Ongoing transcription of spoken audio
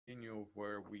continue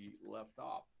where we left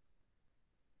off.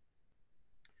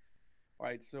 All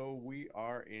right, so we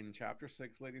are in chapter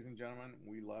six, ladies and gentlemen.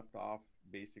 We left off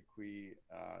basically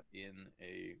in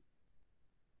a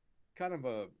kind of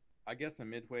a, I guess, a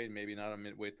midway, maybe not a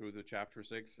midway through the chapter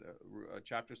six.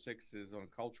 Chapter six is on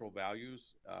cultural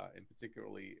values, and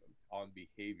particularly on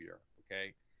behavior.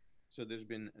 Okay, so there's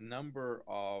been a number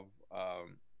of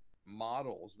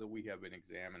models that we have been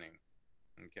examining.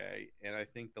 Okay, and I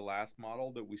think the last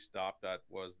model that we stopped at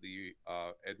was the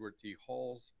Edward T.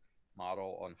 Hall's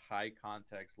model on high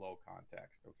context, low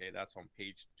context. Okay, that's on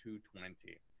page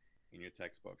 220 in your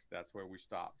textbooks. That's where we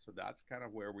stopped. So that's kind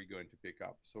of where we're going to pick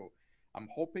up. So I'm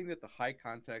hoping that the high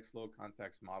context, low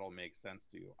context model makes sense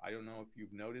to you. I don't know if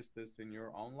you've noticed this in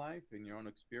your own life, in your own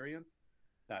experience,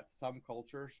 that some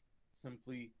cultures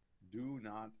simply do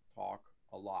not talk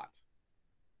a lot.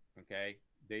 Okay,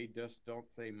 they just don't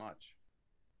say much.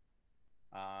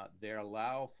 They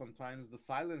allow sometimes the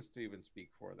silence to even speak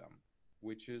for them,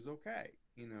 which is okay.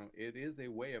 You know, it is a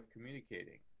way of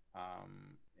communicating.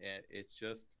 It's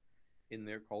just in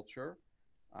their culture,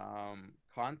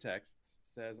 context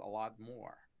says a lot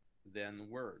more than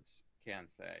words can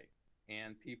say.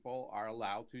 And people are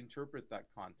allowed to interpret that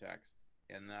context.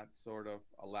 And that sort of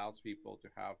allows people to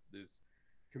have this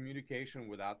communication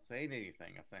without saying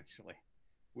anything, essentially,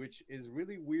 which is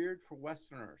really weird for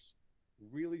Westerners.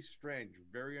 Really strange,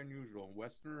 very unusual.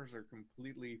 Westerners are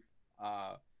completely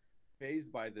uh,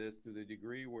 phased by this to the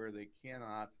degree where they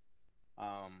cannot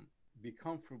be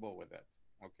comfortable with it.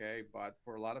 Okay, but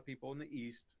for a lot of people in the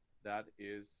East, that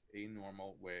is a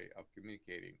normal way of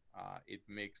communicating. It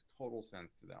makes total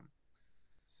sense to them.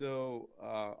 So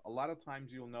a lot of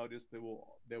times you'll notice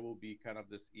there will be kind of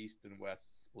this East and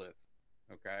West split.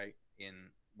 Okay, in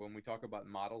when we talk about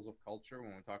models of culture,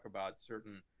 when we talk about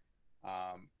certain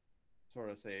um, sort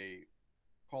of say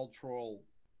cultural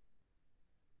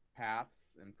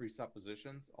paths and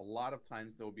presuppositions, a lot of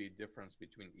times there will be a difference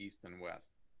between East and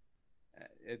West.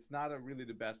 It's not really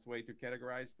the best way to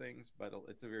categorize things, but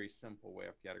it's a very simple way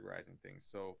of categorizing things.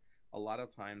 So a lot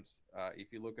of times,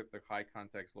 if you look at the high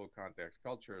context, low context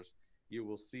cultures, you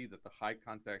will see that the high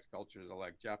context cultures are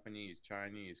like Japanese,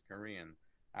 Chinese, Korean,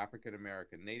 African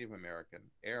American, Native American,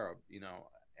 Arab,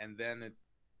 and then it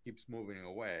keeps moving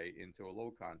away into a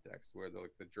low context where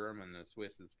the German, the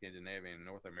Swiss, and Scandinavian, and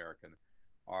North American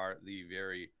are the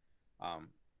very, um,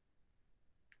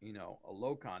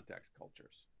 low context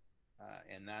cultures,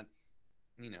 and that's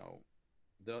you know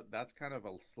that's kind of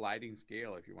a sliding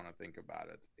scale if you want to think about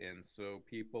it. And so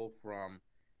people from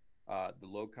the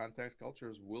low context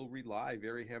cultures will rely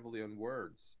very heavily on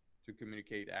words to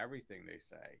communicate everything they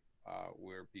say,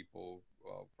 where people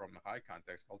from the high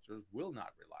context cultures will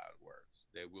not rely on words.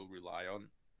 They will rely on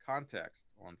context,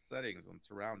 on settings, on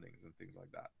surroundings, and things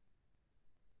like that.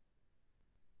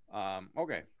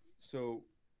 Okay, so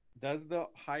does the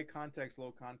high context,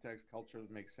 low context cultures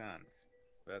make sense?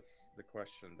 That's the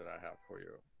question that I have for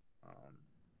you.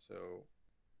 So,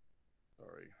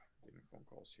 sorry, getting phone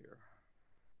calls here.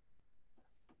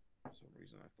 For some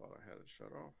reason, I thought I had it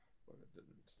shut off, but it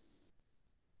didn't.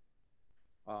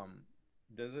 Um,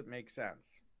 does it make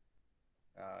sense?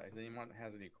 If anyone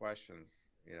has any questions,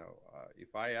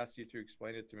 if I asked you to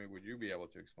explain it to me, would you be able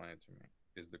to explain it to me?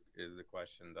 Is the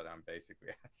question that I'm basically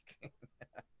asking.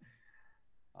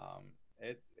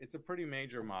 It's a pretty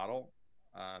major model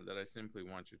that I simply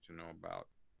want you to know about.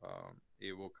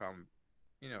 It will come,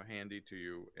 handy to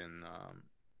you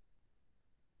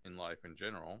in life in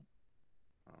general.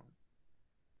 Um,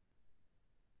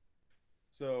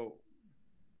 so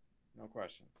no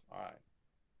questions. All right.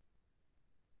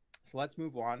 So let's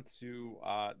move on to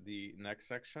the next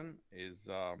section is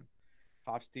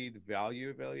Hofstede value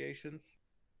evaluations.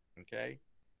 Okay.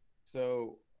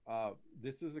 So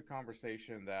this is a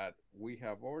conversation that we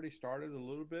have already started a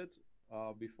little bit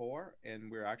before,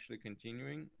 and we're actually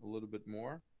continuing a little bit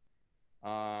more.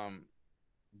 Um,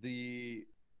 the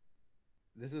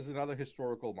This is another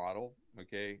historical model,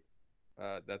 okay,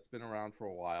 that's been around for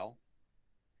a while.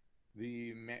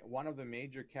 One of the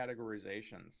major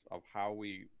categorizations of how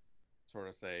we sort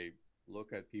of say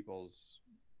look at people's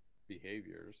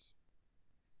behaviors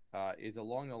is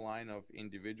along the line of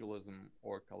individualism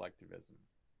or collectivism.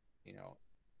 You know,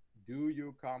 do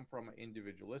you come from an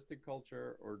individualistic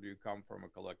culture or do you come from a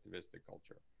collectivistic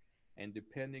culture? And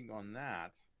depending on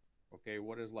that, okay,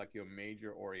 what is like your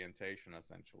major orientation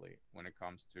essentially when it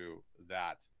comes to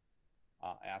that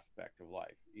aspect of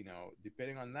life?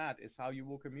 Depending on that is how you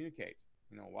will communicate.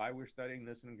 Why we're studying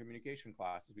this in communication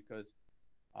class is because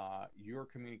your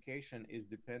communication is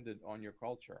dependent on your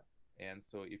culture. And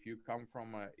so if you come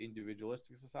from an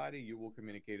individualistic society, you will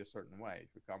communicate a certain way. If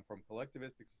you come from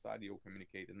collectivistic society, you'll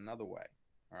communicate in another way.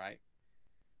 All right.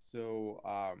 So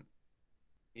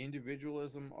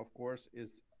individualism, of course,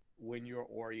 is when you're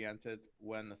oriented,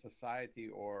 when a society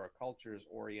or a culture is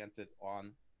oriented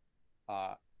on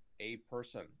uh, a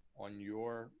person, on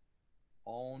your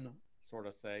own sort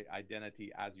of say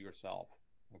identity as yourself.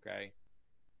 Okay.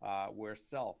 Where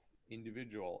self,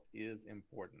 individual, is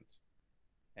important.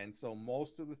 And so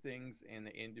most of the things in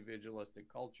the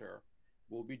individualistic culture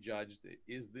will be judged,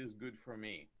 is this good for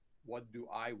me? What do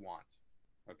I want?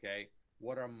 Okay?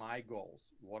 What are my goals?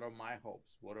 What are my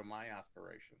hopes? What are my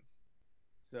aspirations?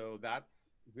 So that's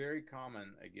very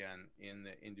common again in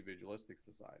the individualistic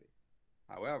society.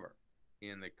 However,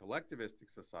 in the collectivistic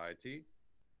society,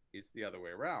 it's the other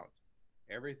way around.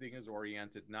 Everything is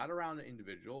oriented not around an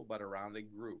individual, but around a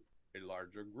group, a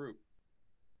larger group.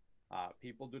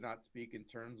 People do not speak in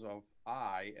terms of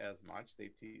I as much. They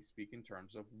speak in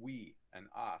terms of we and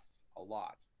us a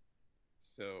lot.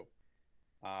 So,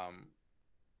 um,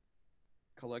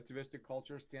 collectivistic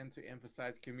cultures tend to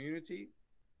emphasize community,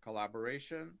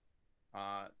 collaboration.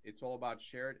 It's all about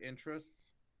shared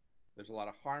interests. There's a lot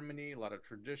of harmony, a lot of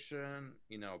tradition,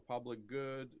 public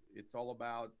good. It's all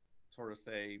about sort of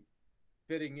say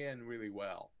fitting in really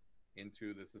well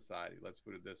into the society. Let's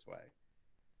put it this way.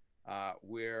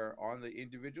 Where on the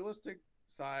individualistic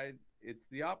side, it's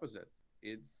the opposite.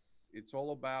 It's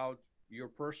all about your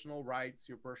personal rights,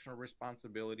 your personal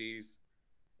responsibilities.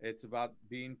 It's about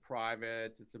being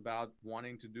private. It's about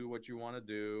wanting to do what you want to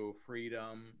do,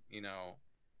 freedom,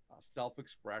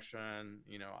 self-expression.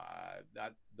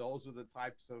 That those are the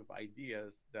types of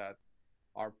ideas that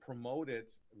are promoted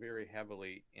very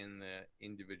heavily in the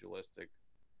individualistic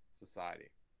society.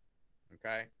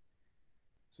 Okay,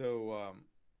 so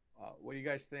what do you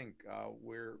guys think?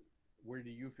 Where do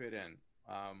you fit in?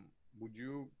 Would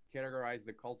you categorize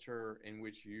the culture in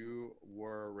which you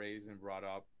were raised and brought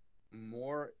up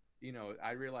more?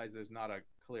 I realize there's not a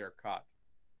clear cut.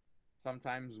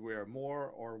 Sometimes we're more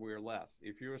or we're less.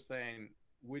 If you're saying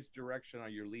which direction are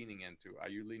you leaning into? Are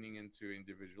you leaning into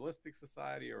individualistic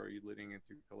society or are you leaning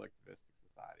into collectivistic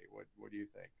society? What do you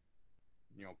think?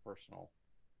 Personal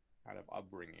kind of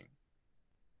upbringing,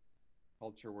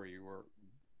 culture where you were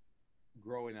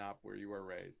growing up, where you were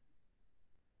raised.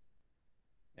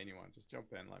 Anyone, just jump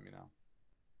in, let me know.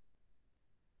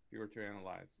 If you were to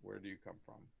analyze, where do you come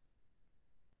from?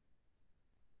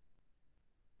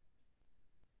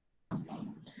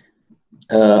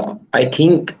 I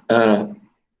think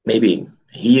maybe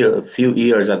here a few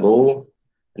years ago,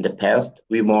 in the past,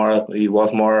 we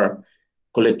was more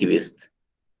collectivist,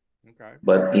 Okay.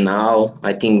 but now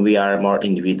I think we are more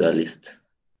individualist,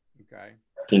 Okay.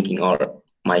 thinking or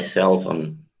myself.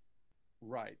 And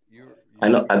Right. I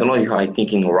don't know if I'm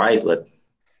thinking right, but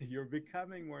You're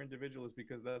becoming more individualist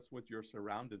because that's what you're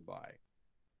surrounded by,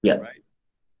 yeah, right?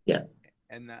 yeah,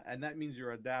 And that means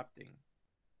you're adapting.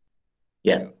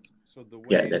 You yeah, know, so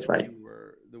yeah. That's right.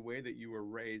 the way that you were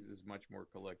raised is much more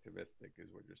collectivistic,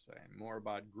 is what you're saying. More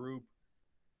about group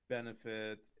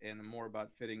benefit and more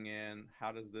about fitting in.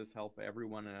 How does this help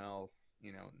everyone else?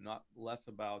 Not less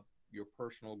about your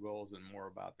personal goals and more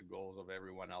about the goals of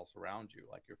everyone else around you,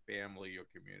 like your family, your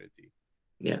community.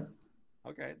 Yeah,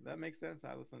 Okay, that makes sense,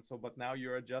 Allison. So, but now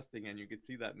you're adjusting, and you can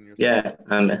see that in yourself. yeah.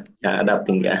 I'm You're yeah,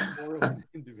 adapting. becoming Yeah, more of an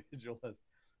individualist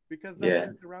because that's what yeah,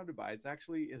 you're surrounded by. It's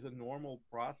actually is a normal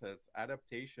process.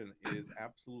 Adaptation is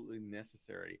absolutely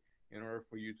necessary in order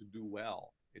for you to do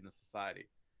well in a society.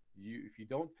 If you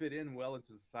don't fit in well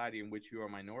into society in which you are a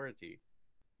minority,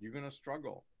 you're gonna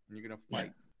struggle and you're gonna yeah.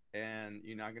 fight and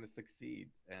you're not gonna succeed.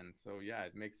 And so, yeah,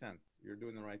 it makes sense. You're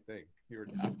doing the right thing. You're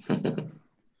adapting,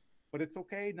 but it's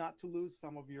okay not to lose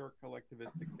some of your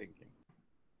collectivistic thinking.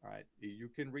 Right? You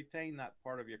can retain that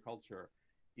part of your culture,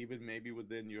 even maybe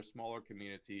within your smaller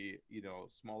community,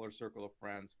 smaller circle of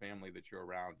friends, family that you're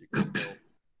around. You can still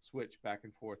switch back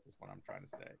and forth, is what I'm trying to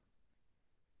say.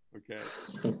 Okay.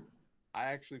 I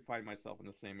actually find myself in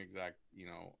the same exact,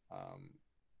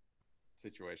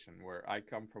 situation where I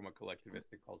come from a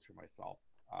collectivistic culture myself.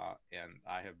 And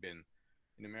I have been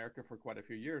in America for quite a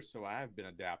few years. So I have been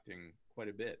adapting quite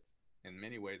a bit. In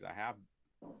many ways, I have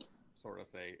sort of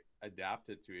say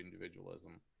adapted to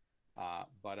individualism.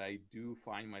 But I do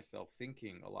find myself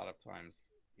thinking a lot of times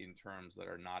in terms that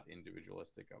are not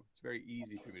individualistic. It's very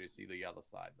easy for me to see the other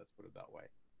side. Let's put it that way.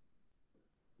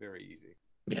 Very easy.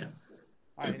 Yeah.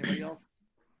 All right. Anybody else?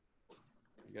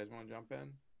 You guys want to jump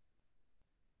in?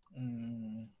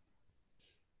 Mm,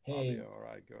 hey, Fabio. All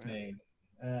right. Go ahead.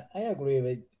 hey. I agree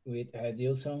with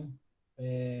Dilson.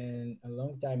 and a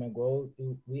long time ago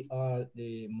we are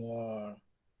the more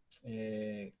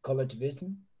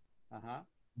collectivism, Uh-huh.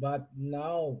 but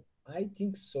now I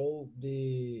think so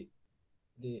the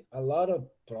a lot of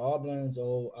problems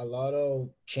or a lot of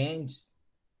change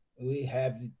we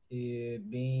have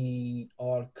been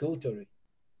our culture,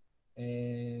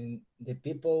 and the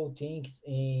people thinks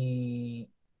in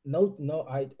no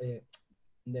I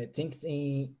the thinks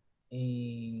in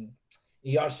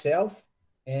yourself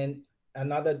and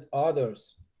another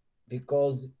others,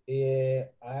 because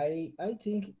I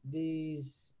think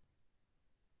these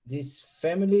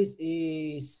families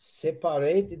is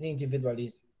separated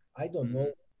individualism. I don't know,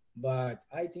 Mm-hmm. but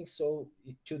I think so.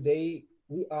 Today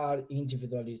we are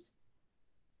individualists.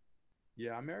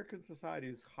 Yeah, American society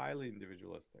is highly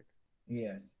individualistic.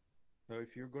 Yes. So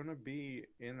if you're going to be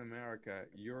in America,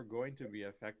 you're going to be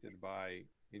affected by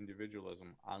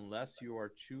individualism unless you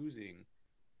are choosing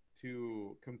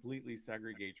to completely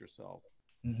segregate yourself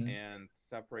Mm-hmm. and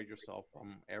separate yourself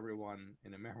from everyone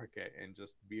in America and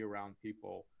just be around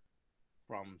people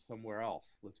from somewhere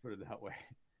else. Let's put it that way.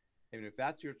 And if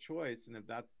that's your choice, and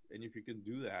if you can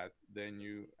do that, then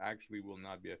you actually will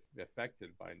not be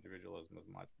affected by individualism as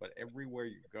much. But everywhere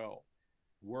you go,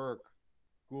 work,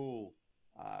 school,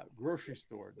 grocery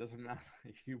store, doesn't matter.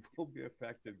 You will be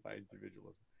affected by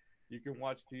individualism. You can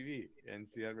watch TV and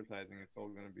see advertising; it's all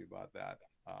going to be about that.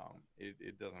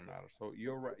 It doesn't matter. So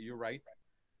you're right,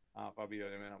 Fabio.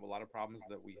 I mean, a lot of problems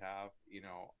that we have,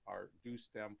 are do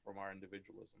stem from our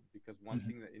individualism. Because one Mm-hmm.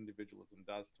 thing that individualism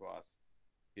does to us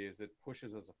is it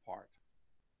pushes us apart.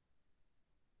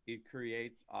 It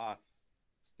creates us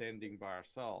standing by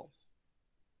ourselves,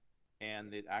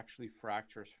 and it actually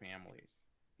fractures families.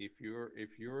 If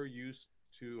you're used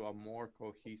to a more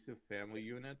cohesive family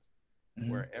unit Mm-hmm.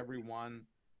 where everyone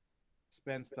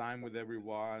spends time with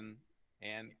everyone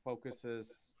and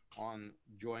focuses on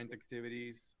joint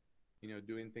activities,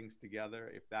 doing things together,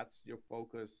 if that's your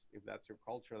focus, if that's your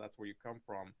culture, that's where you come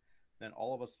from, then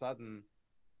all of a sudden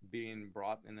being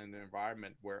brought in an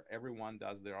environment where everyone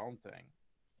does their own thing,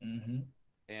 Mm-hmm.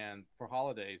 and for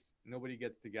holidays nobody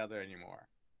gets together anymore.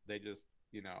 They just,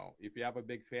 if you have a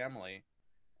big family,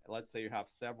 let's say you have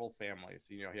several families,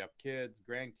 you have kids,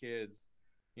 grandkids,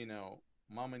 you know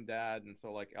mom and dad, and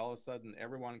so like all of a sudden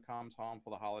everyone comes home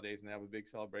for the holidays and they have a big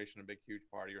celebration, a big huge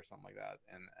party or something like that,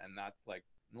 and that's like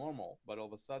normal. But all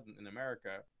of a sudden in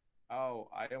America, oh,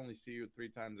 I only see you 3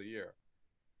 times a year.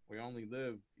 We only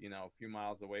live, a few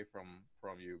miles away from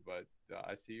you, but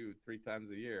I see you 3 times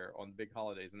a year on big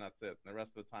holidays, and that's it. And the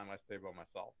rest of the time I stay by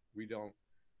myself. We don't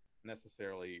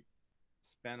necessarily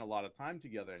spend a lot of time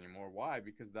together anymore. Why?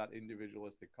 Because that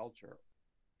individualistic culture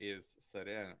is set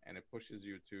in, and it pushes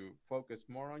you to focus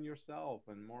more on yourself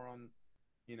and more on,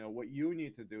 what you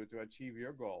need to do to achieve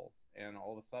your goals. And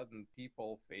all of a sudden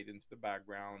people fade into the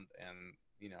background, and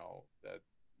that,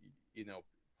 you know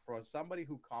for somebody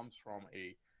who comes from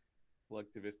a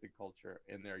collectivistic culture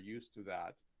and they're used to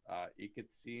that, it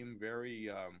could seem very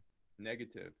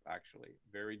negative, actually,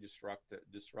 very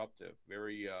disruptive,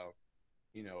 very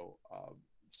you know uh,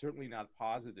 certainly not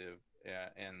positive,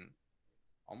 and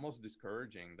almost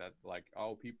discouraging, that like,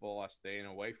 oh, people are staying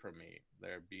away from me,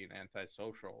 they're being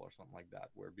antisocial or something like that,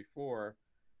 where before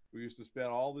we used to spend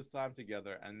all this time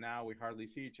together and now we hardly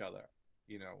see each other.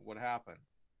 What happened?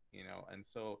 And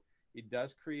so it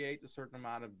does create a certain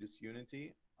amount of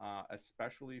disunity,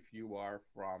 especially if you are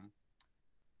from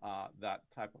that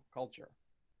type of culture.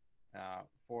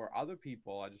 For other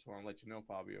people, I just want to let you know,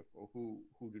 Fabio,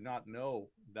 who do not know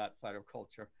that side of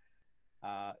culture,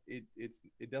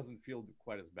 it doesn't feel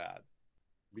quite as bad,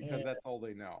 because Uh, that's all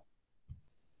they know.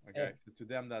 uh, Okay, so to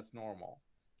them that's normal.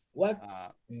 what? Uh,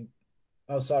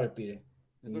 Oh, sorry, Peter.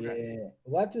 it's okay. Yeah.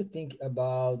 What do you think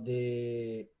about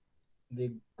the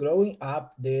growing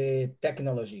up the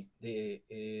technology, the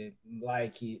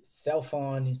like cell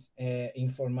phones,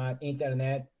 informat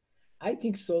internet? I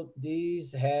think so.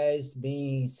 This has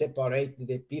been separate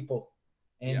the people,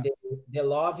 and Yes, the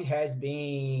love has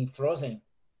been frozen.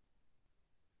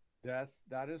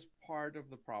 that is part of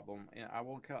the problem, and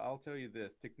I'll tell you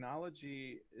this: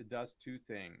 technology, it does two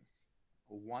things.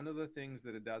 One of the things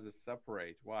that it does is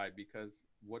separate. Why? Because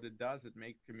what it does, it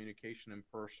makes communication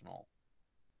impersonal.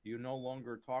 You no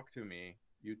longer talk to me;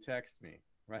 you text me,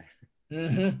 right?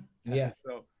 Mm-hmm. Yeah.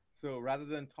 So rather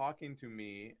than talking to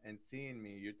me and seeing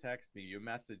me, you text me, you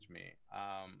message me,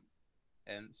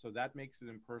 and so that makes it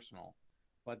impersonal.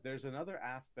 But there's another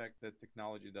aspect that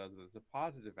technology does that's a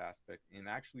positive aspect and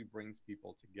actually brings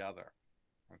people together.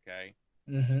 Okay,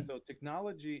 Mm-hmm. so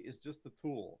technology is just a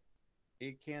tool.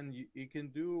 It can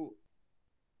do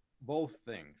both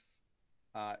things.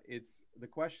 It's the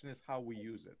question is how we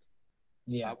use it.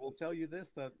 I Yeah. will tell you this,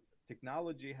 that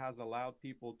technology has allowed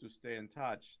people to stay in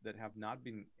touch that have not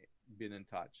been in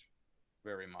touch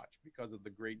very much because of the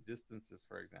great distances,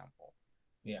 for example.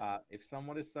 Yeah. If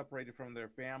someone is separated from their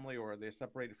family or they're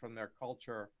separated from their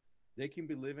culture, they can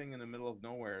be living in the middle of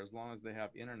nowhere. As long as they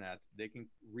have internet, they can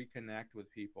reconnect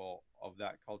with people of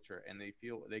that culture, and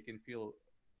they can feel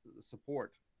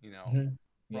support, Mhm.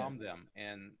 from Yes. them,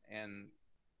 and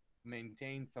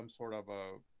maintain some sort of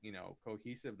a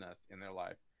cohesiveness in their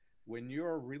life. When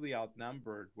you're really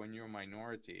outnumbered, when you're a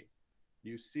minority,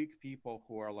 you seek people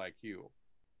who are like you.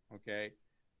 Okay.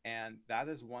 And that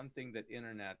is one thing that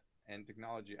internet and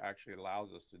technology actually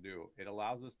allows us to do. It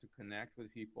allows us to connect with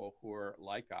people who are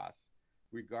like us,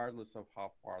 regardless of how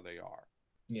far they are.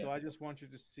 Yeah. So I just want you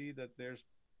to see that there's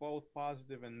both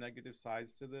positive and negative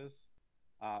sides to this.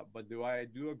 But I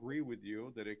do agree with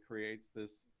you that it creates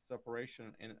this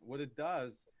separation, and what it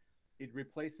does, it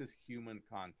replaces human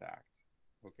contact.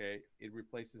 Okay, it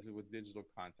replaces it with digital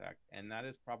contact, and that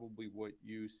is probably what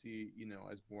you see,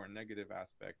 as more negative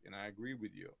aspect. And I agree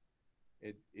with you.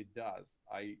 It does.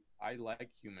 I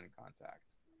like human contact.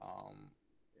 Um,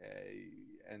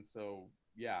 and so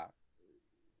yeah,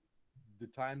 the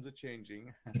times are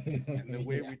changing, and the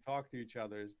way Yeah. we talk to each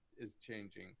other is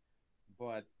changing.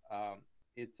 But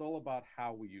it's all about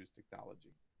how we use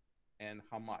technology and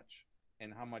how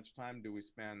much time do we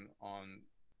spend on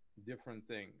different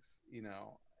things,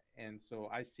 and so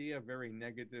I see a very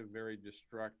negative, very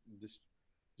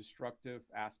destructive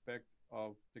aspect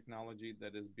of technology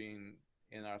that is being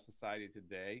in our society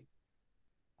today,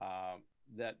 um,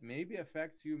 that maybe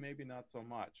affects you, maybe not so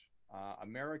much.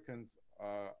 Americans,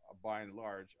 by and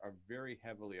large, are very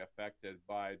heavily affected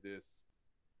by this,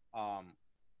 um,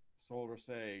 so to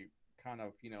say, kind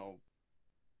of,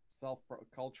 self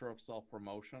culture of self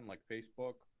promotion, like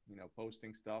Facebook,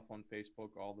 posting stuff on Facebook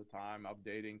all the time,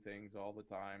 updating things all the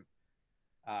time.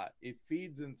 It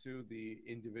feeds into the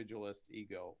individualist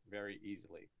ego very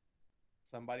easily.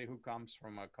 Somebody who comes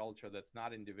from a culture that's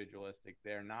not individualistic,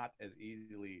 they're not as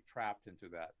easily trapped into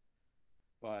that.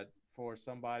 But for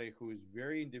somebody who's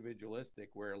very individualistic,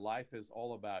 where life is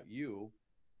all about you,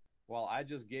 well, I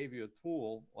just gave you a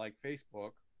tool like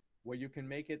Facebook where you can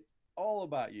make it all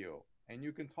about you, and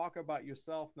you can talk about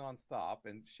yourself nonstop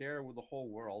and share with the whole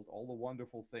world all the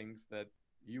wonderful things that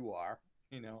you are,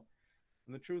 you know.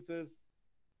 And the truth is,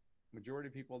 majority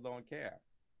of people don't care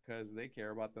because they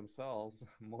care about themselves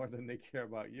more than they care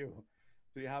about you.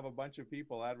 So you have a bunch of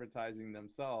people advertising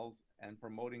themselves and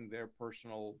promoting their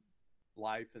personal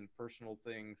life and personal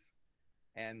things,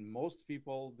 and most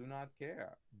people do not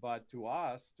care. But to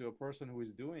us, to a person who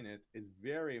is doing it, is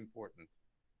very important.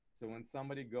 So when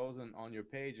somebody goes on your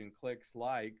page and clicks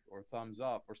like or thumbs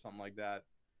up or something like that,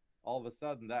 all of a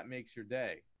sudden that makes your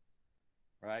day,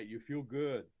 right? You feel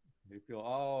good. You feel,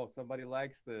 oh, somebody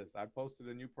likes this. I posted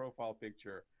a new profile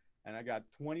picture and I got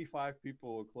 25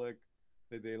 people who click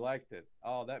that they liked it.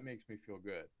 Oh, that makes me feel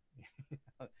good.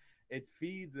 It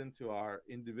feeds into our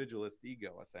individualist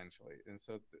ego essentially. And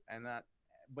so, and that,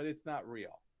 but it's not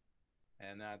real.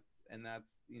 And that's,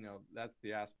 that's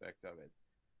the aspect of it.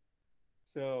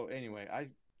 So anyway,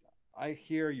 I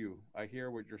hear you. I hear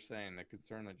what you're saying, the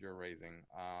concern that you're raising.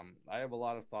 I have a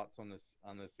lot of thoughts on this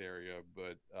area,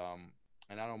 but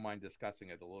and I don't mind discussing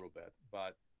it a little bit.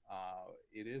 But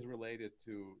it is related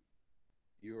to,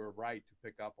 you're right to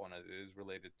pick up on it. It is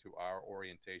related to our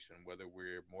orientation, whether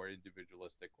we're more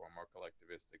individualistic or more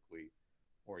collectivistically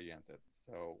oriented.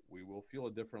 So we will feel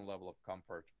a different level of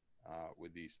comfort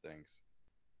with these things.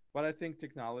 But I think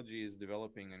technology is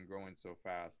developing and growing so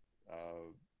fast.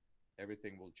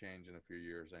 Everything will change in a few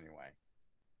years anyway.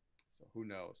 So who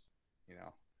knows? You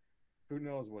know, who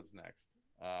knows what's next?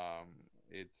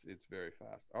 It's very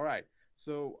fast. All right.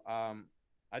 So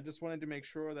I just wanted to make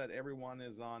sure that everyone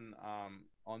is on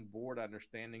board,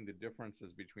 understanding the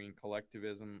differences between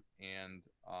collectivism and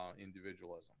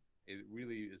individualism. It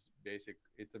really is basic.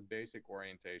 It's a basic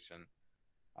orientation.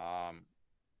 Um,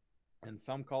 in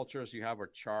some cultures, you have a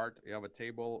chart, you have a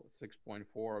table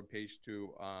 6.4 on page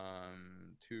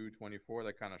 224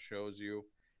 that kind of shows you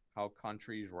how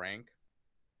countries rank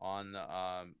on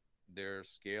their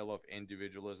scale of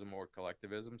individualism or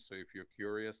collectivism. So if you're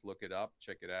curious, look it up,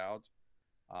 check it out.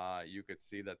 You could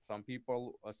see that some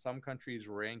countries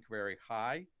rank very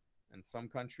high, and some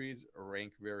countries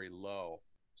rank very low.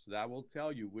 So that will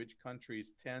tell you which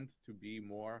countries tend to be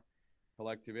more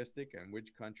collectivistic and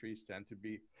which countries tend to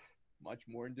be much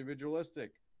more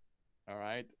individualistic. All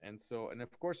right. And so, and of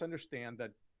course, understand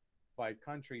that By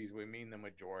countries, we mean the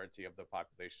majority of the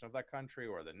population of that country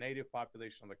or the native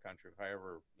population of the country,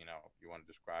 however, you want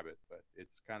to describe it. But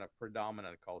it's kind of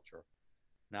predominant culture,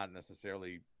 not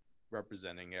necessarily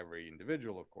representing every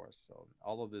individual, of course. So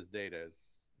all of this data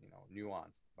is,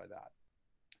 nuanced by that.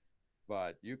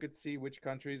 But you could see which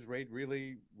countries rate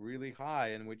really, really high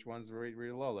and which ones rate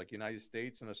really low. Like United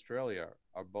States and Australia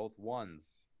are both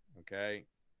ones. Okay.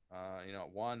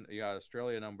 One, you got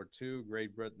Australia number two,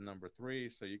 Great Britain number three.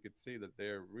 So you could see that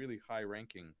they're really high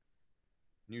ranking.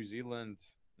 New Zealand,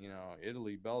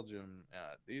 Italy, Belgium,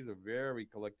 these are very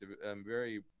collective,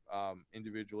 very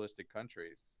individualistic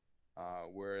countries.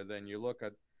 Where then you look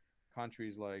at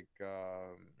countries like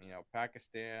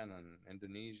Pakistan and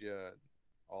Indonesia,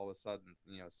 all of a sudden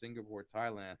Singapore,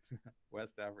 Thailand,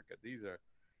 West Africa. These are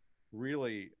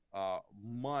really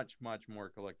much more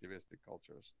collectivistic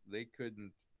cultures. They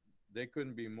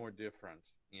couldn't be more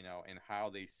different, in how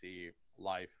they see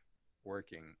life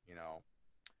working.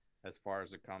 As far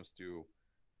as it comes to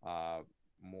uh,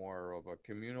 more of a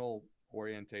communal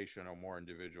orientation or more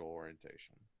individual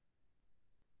orientation.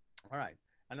 All right,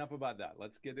 enough about that.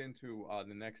 Let's get into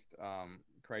the next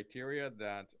criteria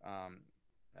that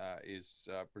is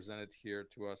presented here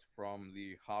to us from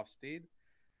the Hofstede,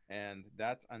 and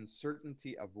that's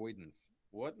uncertainty avoidance.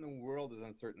 What in the world is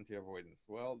uncertainty avoidance?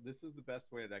 Well, this is the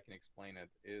best way that I can explain it,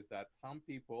 is that some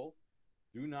people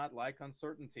do not like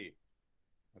uncertainty.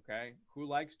 Okay? Who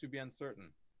likes to be uncertain?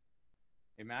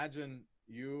 Imagine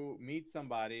you meet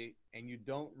somebody and you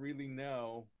don't really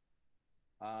know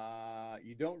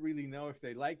if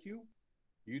they like you.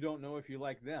 You don't know if you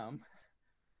like them.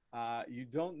 You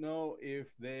don't know if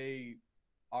they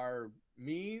are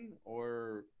mean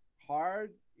or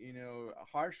hard,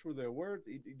 harsh with their words.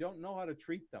 You don't know how to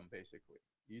treat them, basically.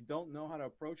 You don't know how to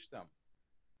approach them.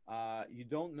 You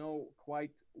don't know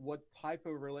quite what type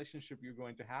of relationship you're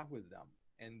going to have with them.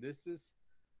 And this is,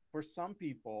 for some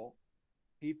people,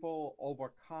 people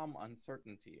overcome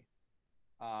uncertainty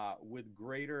with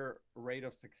greater rate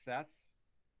of success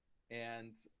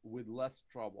and with less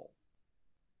trouble.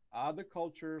 Other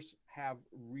cultures have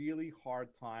really hard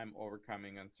time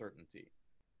overcoming uncertainty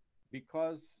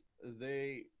because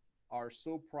they are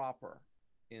so proper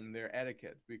in their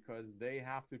etiquette, because they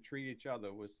have to treat each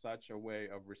other with such a way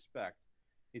of respect.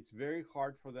 It's very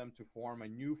hard for them to form a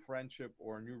new friendship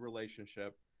or a new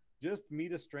relationship. Just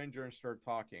meet a stranger and start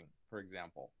talking, for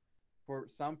example. For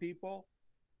some people,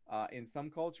 in some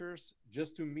cultures,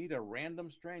 just to meet a random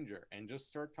stranger and just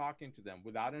start talking to them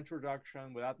without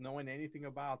introduction, without knowing anything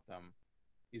about them,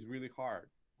 is really hard.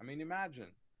 I mean, imagine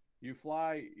you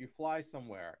fly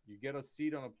somewhere, you get a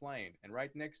seat on a plane, and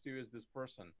right next to you is this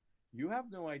person. You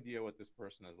have no idea what this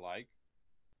person is like.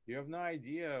 You have no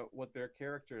idea what their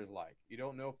character is like. You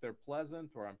don't know if they're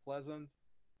pleasant or unpleasant.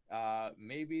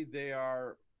 Maybe they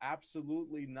are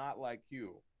absolutely not like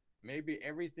you. Maybe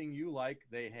everything you like,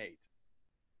 they hate.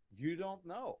 You don't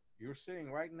know. You're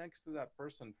sitting right next to that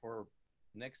person for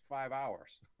next 5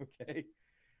 hours, okay?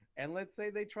 And let's say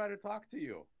they try to talk to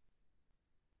you.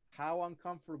 How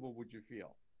uncomfortable would you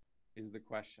feel? Is the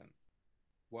question.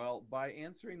 Well, by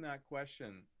answering that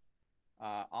question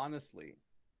honestly,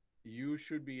 you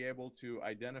should be able to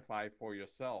identify for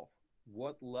yourself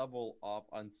what level of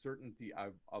uncertainty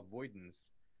avoidance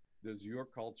does your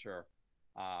culture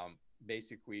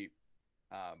basically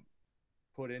um,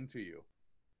 put into you.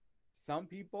 Some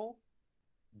people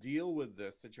deal with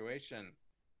this situation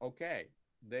okay.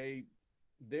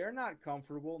 They're not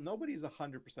comfortable. Nobody's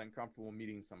 100% comfortable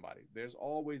meeting somebody. There's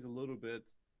always a little bit,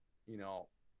 you know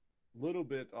little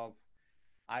bit of,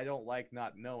 I don't like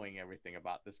not knowing everything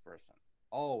about this person,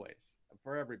 always,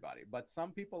 for everybody. But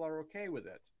some people are okay with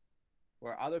it,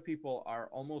 where other people are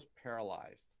almost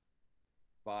paralyzed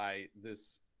by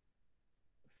this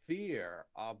fear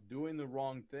of doing the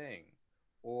wrong thing,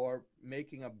 or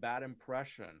making a bad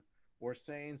impression, or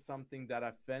saying something that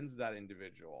offends that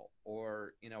individual,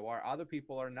 or while other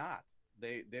people are not.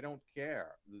 They don't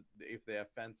care if they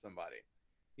offend somebody.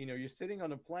 You're sitting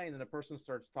on a plane and a person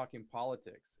starts talking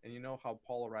politics, and you know how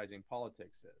polarizing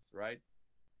politics is, right?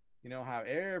 You know how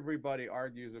everybody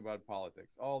argues about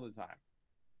politics all the time.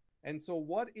 And so,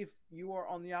 what if you are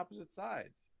on the opposite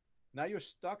sides? Now you're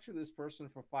stuck to this person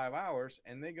for 5 hours,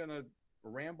 and they're going to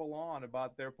ramble on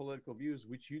about their political views,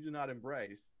 which you do not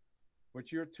embrace,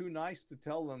 which you're too nice to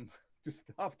tell them to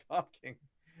stop talking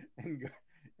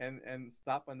and and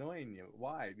stop annoying you.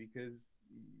 Why? Because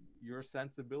your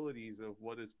sensibilities of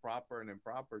what is proper and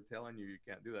improper telling you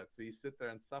can't do that. So you sit there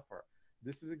and suffer.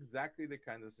 This is exactly the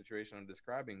kind of situation I'm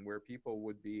describing, where people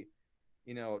would be,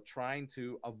 trying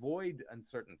to avoid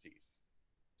uncertainties.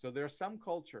 So there are some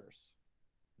cultures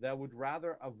that would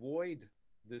rather avoid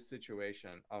this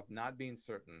situation of not being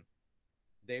certain.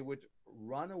 They would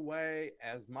run away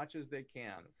as much as they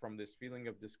can from this feeling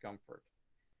of discomfort.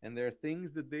 And there are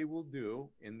things that they will do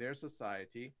in their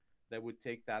society that would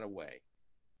take that away.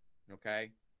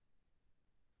 Okay.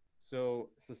 So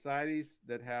societies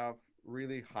that have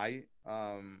really high,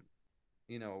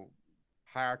 you know,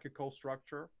 hierarchical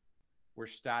structure where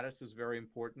status is very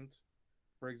important,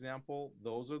 for example,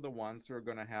 those are the ones who are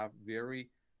going to have very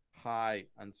high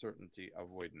uncertainty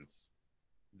avoidance.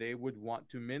 They would want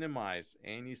to minimize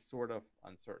any sort of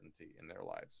uncertainty in their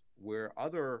lives. Where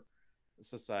other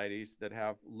societies that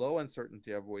have low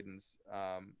uncertainty avoidance,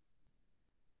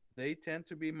 they tend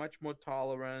to be much more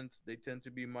tolerant. They tend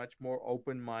to be much more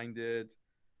open minded.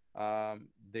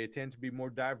 They tend to be more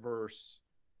diverse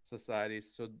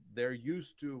societies. So they're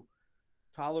used to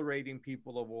tolerating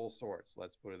people of all sorts,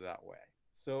 let's put it that way.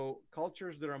 So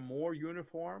cultures that are more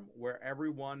uniform, where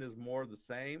everyone is more the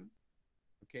same,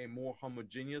 okay, more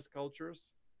homogeneous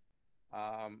cultures,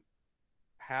 um,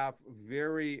 have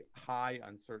very high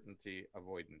uncertainty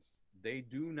avoidance. They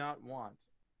do not want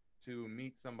to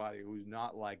meet somebody who's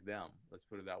not like them, let's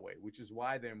put it that way, which is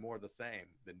why they're more the same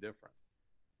than different.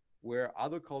 Where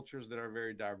other cultures that are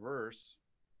very diverse,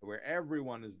 where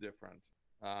everyone is different,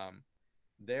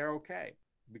 they're okay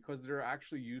because they're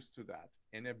actually used to that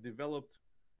and have developed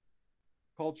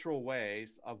cultural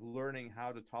ways of learning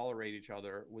how to tolerate each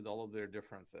other with all of their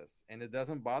differences, and it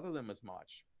doesn't bother them as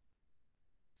much.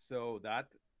 So that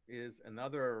is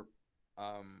another,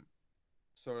 um,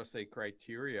 sort of say,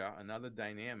 criteria, another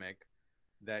dynamic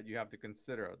that you have to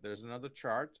consider. There's another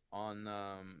chart on,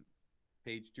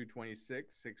 page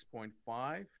 226,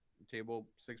 6.5, table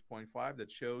 6.5,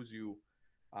 that shows you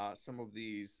some of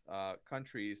these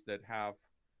countries that have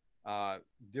uh,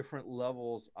 different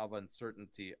levels of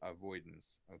uncertainty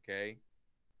avoidance. Okay.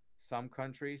 Some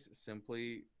countries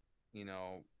simply, you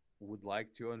know, would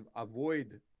like to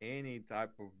avoid any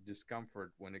type of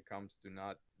discomfort when it comes to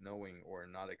not knowing or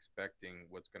not expecting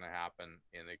what's going to happen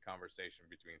in a conversation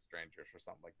between strangers or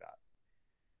something like that.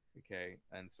 Okay.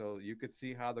 And so you could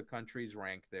see how the countries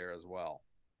rank there as well.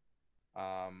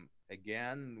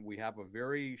 Again, we have a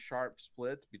very sharp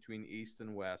split between East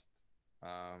and West.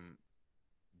 Um,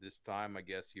 this time, I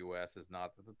guess US is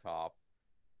not at the top,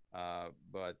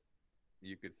 but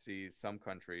you could see some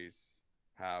countries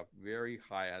have very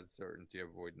high uncertainty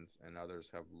avoidance and others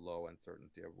have low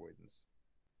uncertainty avoidance.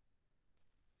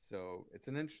 So it's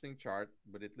an interesting chart,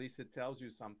 but at least it tells you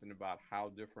something about how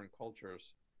different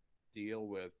cultures deal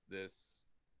with this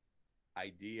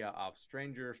idea of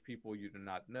strangers, people you do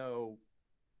not know,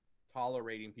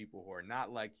 tolerating people who are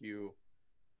not like you.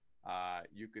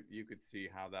 You could see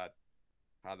how that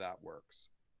works.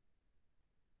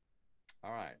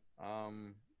 All right.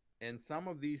 And some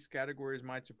of these categories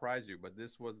might surprise you, but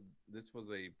this was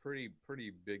a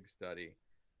pretty big study,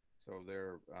 so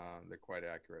they're quite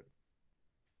accurate.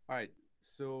 All right.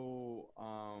 So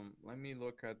let me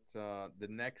look at the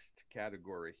next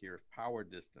category here: power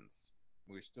distance.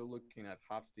 We're still looking at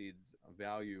Hofstede's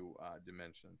value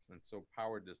dimensions, and so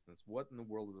power distance. What in the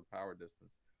world is a power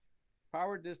distance?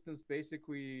 Power distance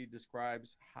basically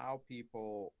describes how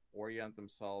people orient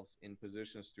themselves in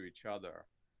positions to each other.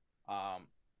 Um,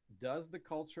 does the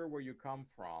culture where you come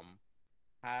from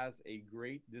has a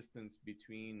great distance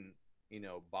between,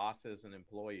 bosses and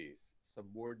employees,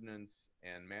 subordinates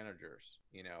and managers,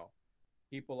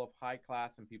 people of high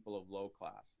class and people of low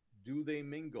class? Do they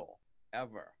mingle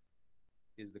ever?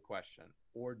 Is the question.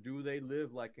 Or do they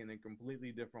live like in a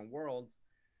completely different worlds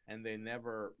and they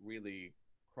never really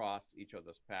cross each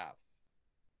other's paths?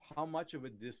 How much of a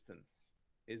distance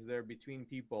is there between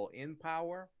people in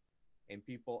power and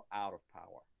people out of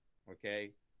power?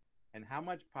 Okay. And how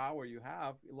much power you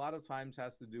have a lot of times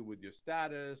has to do with your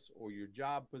status or your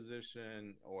job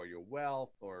position or your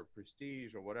wealth or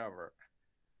prestige or whatever.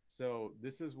 So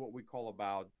this is what we call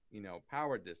about,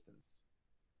 power distance.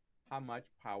 How much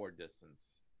power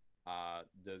distance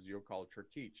does your culture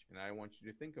teach? And I want you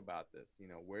to think about this,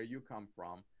 where you come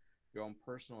from, your own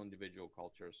personal individual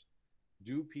cultures.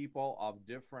 Do people of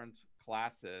different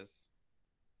classes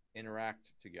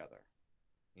interact together,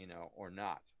 or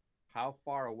not? How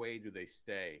far away do they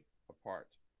stay apart?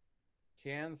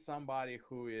 Can somebody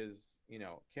who is,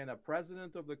 can a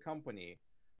president of the company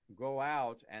go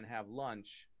out and have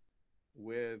lunch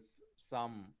with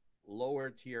some lower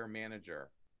tier manager,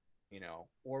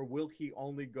 or will he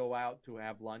only go out to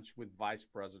have lunch with vice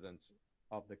presidents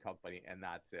of the company and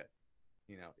that's it?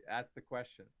 That's the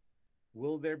question.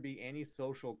 Will there be any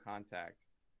social contact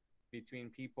between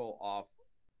people of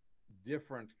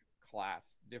different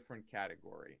class, different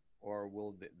category, or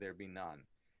will there be none?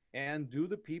 And do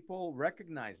the people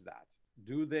recognize that?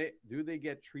 Do they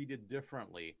get treated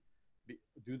differently?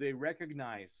 Do they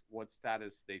recognize what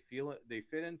status they feel they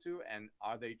fit into, and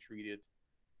are they treated,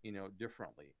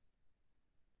 differently?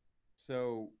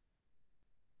 So,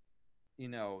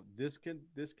 this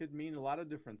could mean a lot of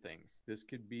different things. This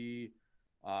could be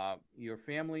your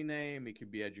family name, it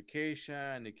could be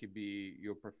education, it could be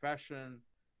your profession.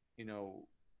 You know,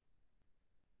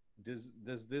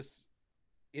 does this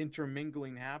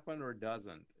intermingling happen or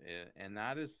doesn't? And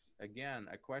that is, again,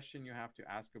 a question you have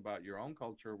to ask about your own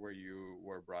culture, where you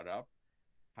were brought up,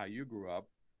 how you grew up,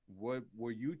 what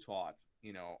were you taught,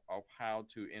 of how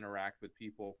to interact with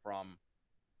people from,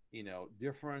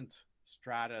 different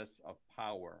stratus of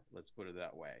power, let's put it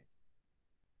that way,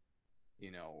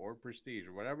 or prestige,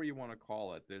 or whatever you want to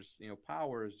call it. There's,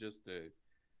 power is just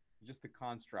a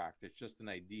construct. It's just an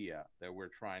idea that we're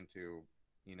trying to,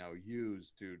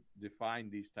 use to define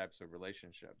these types of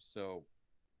relationships. So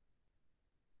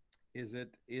is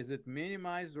it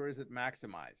minimized or is it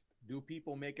maximized? Do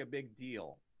people make a big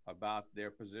deal about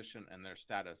their position and their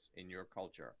status in your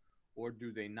culture, or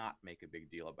do they not make a big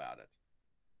deal about it?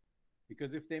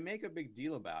 Because if they make a big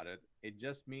deal about it, it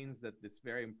just means that it's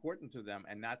very important to them,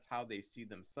 and that's how they see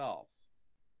themselves.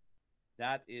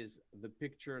 That is the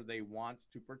picture they want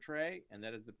to portray, and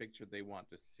that is the picture they want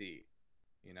to see,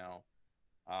 you know,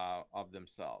 of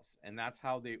themselves, and that's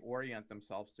how they orient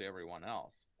themselves to everyone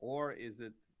else. Or is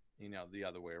it, the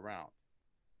other way around?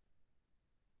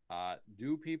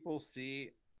 Do people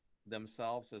see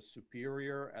themselves as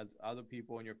superior as other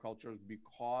people in your culture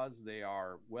because they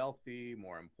are wealthy,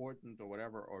 more important, or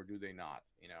whatever, or do they not?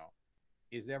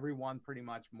 Is everyone pretty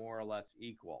much more or less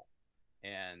equal?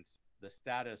 And the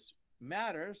status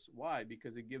matters. Why?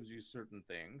 Because it gives you certain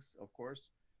things, of course,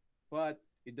 but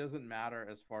it doesn't matter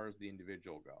as far as the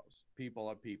individual goes. People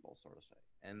are people, so to say.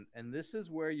 And this is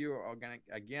where you are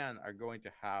going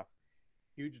to have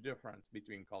huge difference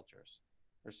between cultures.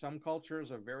 There's some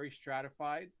cultures are very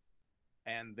stratified,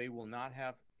 and they will not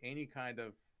have any kind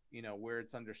of, where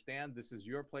it's understand, this is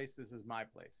your place, this is my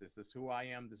place, this is who I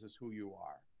am, this is who you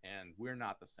are, and we're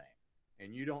not the same.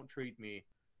 And you don't treat me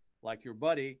like your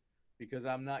buddy because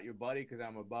I'm not your buddy because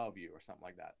I'm above you, or something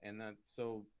like that. And then,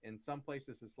 so in some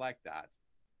places it's like that.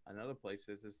 In other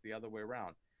places it's the other way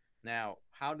around. Now,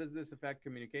 how does this affect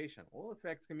communication? Well, it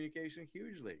affects communication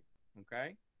hugely.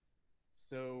 Okay.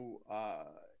 So,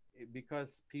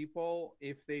 because people,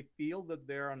 if they feel that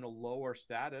they're on a lower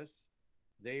status,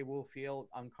 they will feel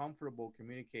uncomfortable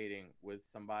communicating with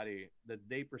somebody that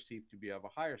they perceive to be of a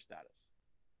higher status.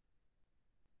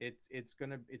 It's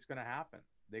gonna happen.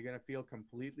 They're gonna feel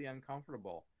completely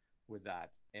uncomfortable with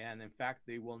that, and in fact,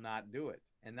 they will not do it.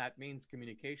 And that means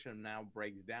communication now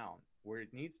breaks down. Where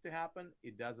it needs to happen,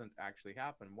 it doesn't actually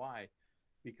happen. Why?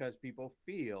 Because people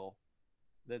feel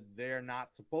that they're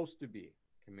not supposed to be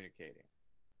communicating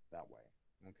that way.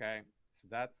 Okay, so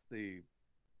that's the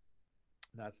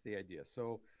idea.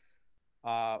 So,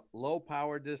 low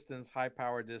power distance, high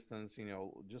power distance,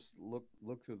 just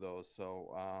look through those.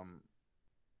 So,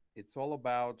 it's all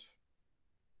about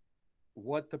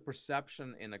what the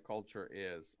perception in a culture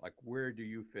is. Like, where do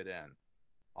you fit in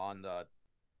on the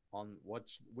on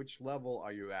which level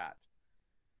are you at?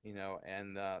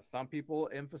 And some people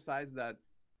emphasize that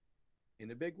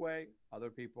in a big way, other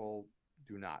people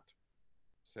do not.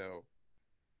 So,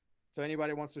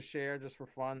 anybody wants to share, just for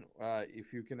fun,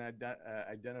 if you can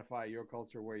identify your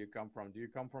culture, where you come from. Do you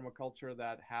come from a culture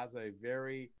that has a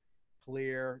very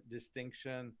clear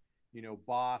distinction?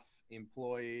 Boss,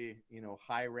 employee,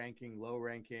 high ranking, low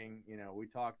ranking. We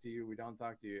talk to you, we don't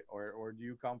talk to you, or do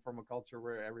you come from a culture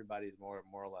where everybody's more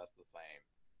or less the same,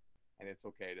 and it's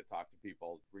okay to talk to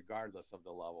people regardless of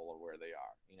the level or where they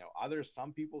are? Others,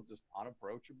 some people just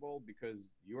unapproachable because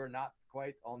you are not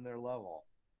quite on their level.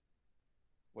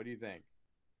 What do you think?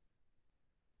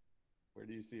 Where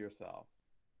do you see yourself?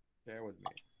 Share with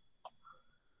me.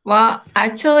 Well,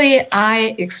 actually,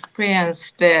 I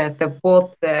experienced the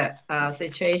both the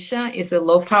situation is a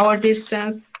low power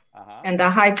distance Uh-huh. and the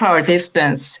high power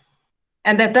distance,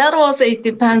 and that was it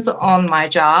depends on my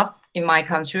job in my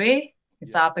country in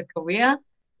Yeah. South Korea.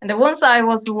 And then once I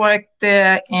was worked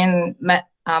in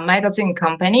magazine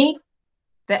company,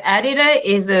 the editor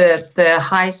is the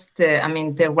highest, I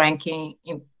mean, the ranking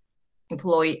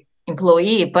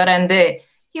employee, but and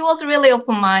he was really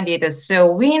open minded.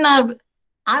 So we not,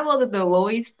 I was the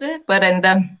lowest, but and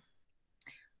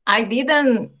I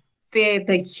didn't feel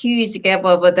the huge gap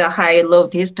of the high low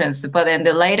distance. But then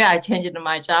later I changed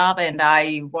my job and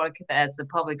I worked as a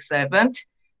public servant,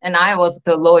 and I was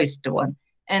the lowest one.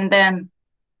 And then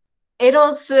it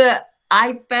was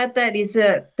I bet that is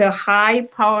the high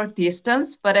power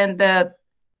distance, but then the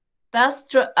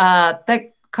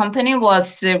company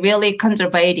was really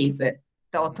conservative.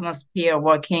 The atmosphere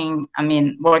working, I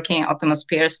mean, working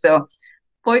atmosphere. So,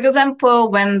 for example,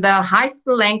 when the highest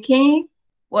ranking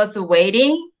was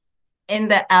waiting in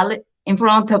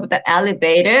front of the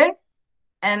elevator,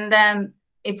 and then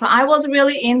if I was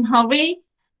really in hurry,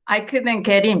 I couldn't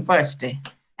get in first.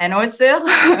 And also,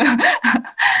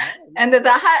 and the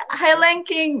high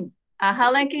ranking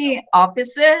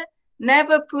officer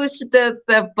never push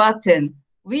the button.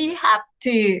 We have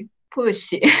to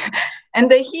push,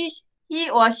 and he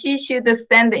or she should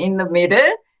stand in the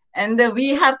middle, and we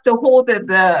have to hold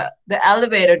the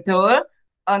elevator door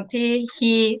until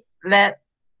he let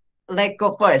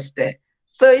go first.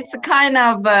 So it's kind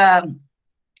of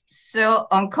so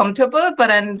uncomfortable, but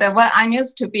what I'm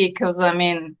used to because I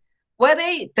mean,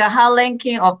 whether the high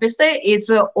ranking officer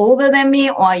is older than me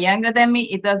or younger than me,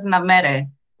 it does not matter.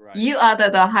 Right. You are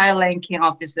the high ranking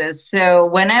officer. So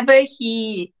whenever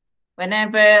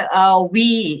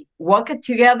we work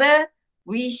together,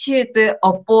 we should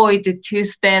avoid to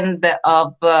stand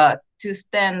up,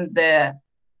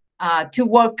 to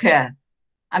work.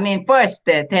 I mean, first,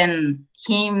 then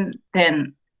him,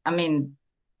 then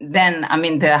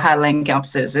the high ranking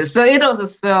officers. So it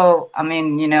was so, I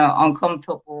mean,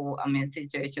 uncomfortable, I mean,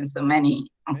 situations, so many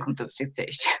uncomfortable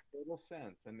situations. Total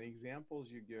sense. And the examples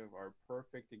you give are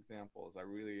perfect examples. I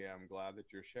really am glad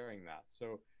that you're sharing that.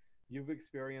 So you've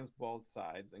experienced both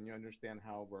sides and you understand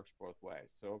how it works both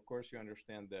ways. So of course you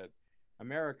understand that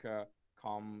America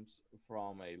comes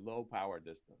from a low power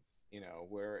distance,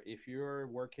 where if you're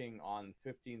working on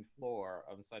 15th floor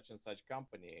of such and such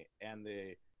company and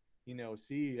the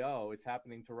CEO is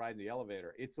happening to ride the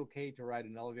elevator, it's okay to ride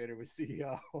an elevator with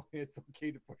CEO. It's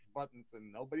okay to push buttons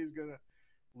and nobody's gonna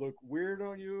look weird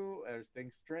on you or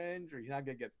think strange or you're not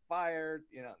gonna get fired.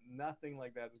 Nothing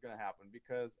like that is gonna happen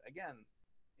because again,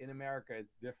 in America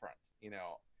it's different,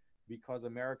 because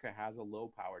America has a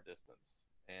low power distance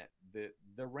and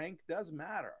the rank does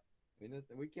matter. I mean,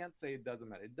 we can't say it doesn't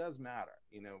matter. It does matter.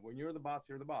 When you're the boss,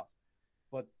 you're the boss.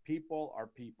 But people are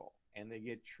people and they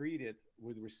get treated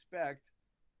with respect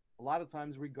a lot of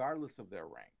times regardless of their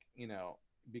rank,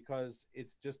 because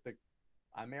it's just the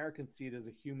Americans see it as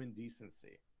a human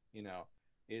decency,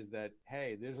 is that,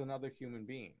 hey, there's another human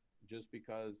being. Just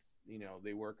because,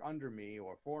 they work under me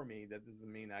or for me, that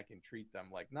doesn't mean I can treat them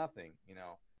like nothing,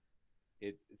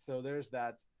 So there's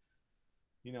that,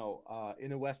 in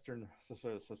a Western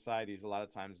sort of societies, a lot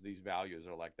of times these values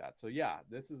are like that. So yeah,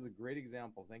 this is a great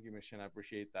example. Thank you, Mission. I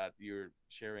appreciate that you're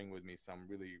sharing with me some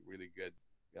really, really good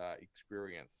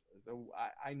experience. So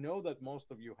I know that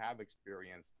most of you have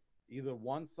experienced either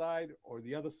one side or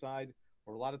the other side,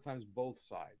 or a lot of times both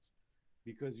sides,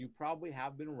 because you probably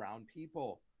have been around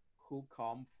people who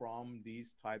come from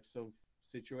these types of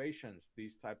situations,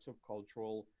 these types of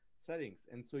cultural settings.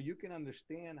 And so you can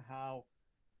understand how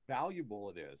valuable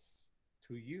it is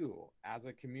to you as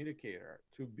a communicator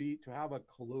to have a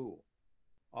clue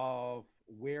of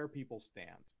where people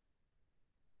stand.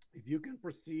 If you can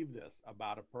perceive this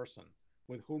about a person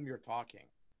with whom you're talking,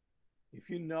 if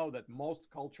you know that most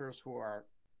cultures who are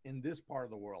in this part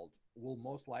of the world will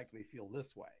most likely feel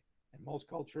this way, and most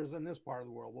cultures in this part of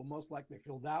the world will most likely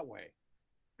feel that way,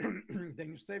 then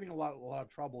you're saving a lot of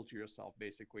trouble to yourself,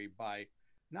 basically, by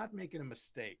not making a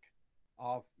mistake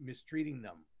of mistreating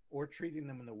them or treating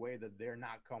them in a way that they're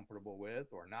not comfortable with,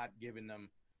 or not giving them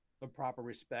the proper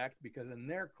respect, because in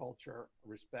their culture,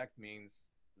 respect means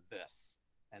this.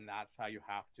 And that's how you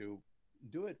have to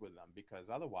do it with them, because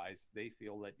otherwise they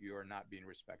feel that you're not being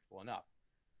respectful enough,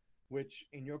 which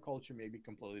in your culture may be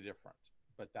completely different.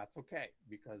 But that's okay,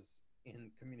 because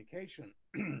in communication,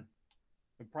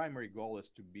 the primary goal is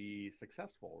to be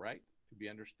successful, right? To be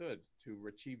understood, to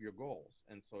achieve your goals.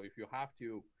 And so if you have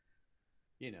to,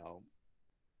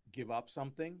 give up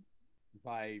something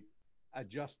by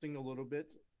adjusting a little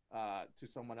bit to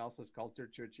someone else's culture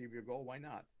to achieve your goal, why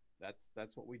not?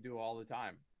 That's what we do all the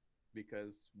time,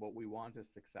 because what we want is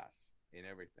success in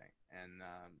everything,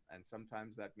 and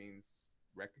sometimes that means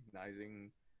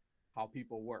recognizing how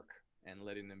people work and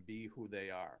letting them be who they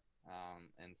are,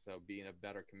 and so being a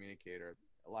better communicator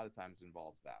a lot of times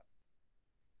involves that.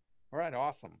 All right,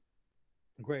 awesome.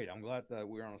 Great. I'm glad that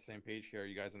we're on the same page here.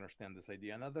 You guys understand this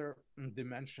idea. Another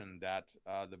dimension that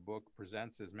the book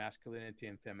presents is masculinity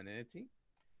and femininity.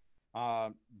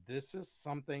 This is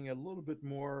something a little bit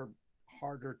more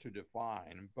harder to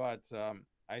define, but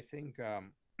I think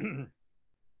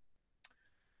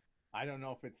I don't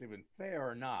know if it's even fair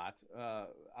or not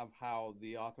of how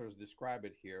the authors describe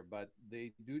it here, but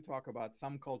they do talk about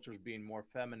some cultures being more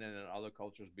feminine and other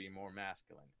cultures being more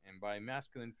masculine. And by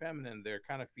masculine feminine, they're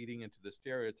kind of feeding into the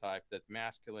stereotype that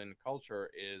masculine culture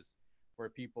is where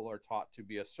people are taught to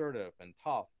be assertive and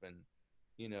tough and,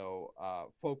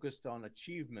 focused on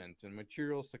achievement and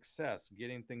material success,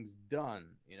 getting things done,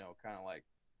 kind of like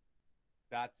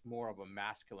that's more of a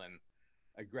masculine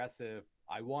aggressive,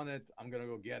 I want it, I'm going to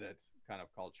go get it kind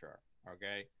of culture.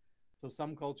 Okay. So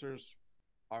some cultures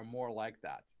are more like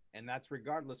that. And that's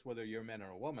regardless whether you're a man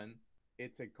or a woman.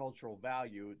 It's a cultural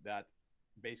value that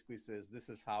basically says this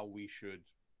is how we should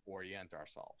orient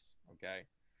ourselves. Okay.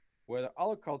 Where the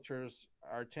other cultures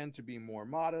are tend to be more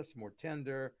modest, more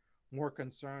tender, more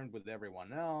concerned with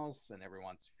everyone else and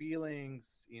everyone's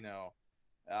feelings.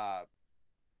 Uh,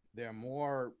 they're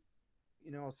more,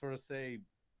 sort of say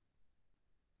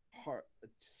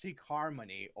seek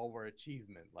harmony over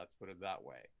achievement. Let's put it that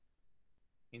way.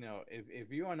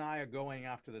 If you and I are going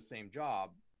after the same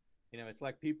job, it's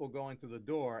like people going through the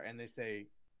door and they say,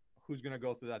 "Who's going to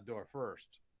go through that door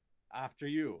first?" After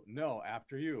you. No,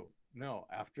 after you. No,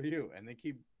 after you. And they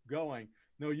keep going.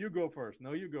 No, you go first.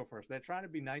 No, you go first. They're trying to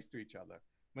be nice to each other.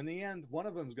 But in the end, one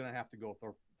of them is going to have to go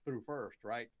through first,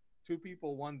 right? Two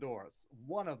people, one door.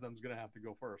 One of them is going to have to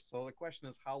go first. So the question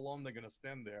is how long they're going to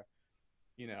stand there,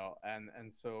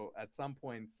 and so at some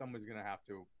point someone's going to have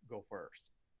to go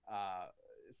first.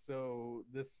 So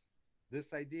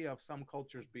this idea of some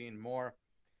cultures being more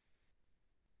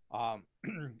um,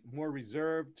 more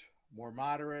reserved, more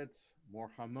moderate, more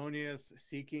harmonious,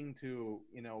 seeking to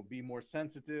be more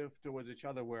sensitive towards each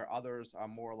other, where others are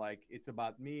more like it's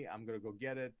about me, I'm going to go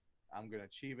get it, I'm going to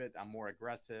achieve it, I'm more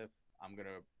aggressive, I'm going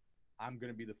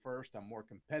to be the first, I'm more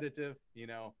competitive,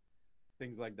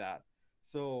 things like that.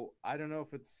 So I don't know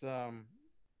if it's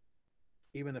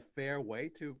even a fair way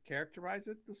to characterize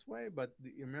it this way, but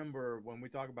remember when we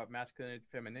talk about masculinity,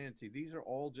 femininity, these are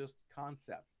all just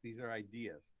concepts. These are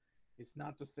ideas. It's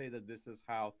not to say that this is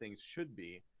how things should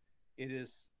be. It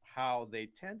is how they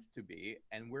tend to be,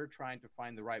 and we're trying to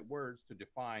find the right words to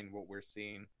define what we're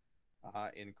seeing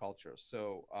in culture.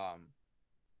 So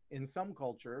in some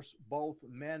cultures, both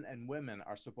men and women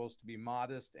are supposed to be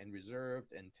modest and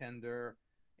reserved and tender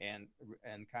and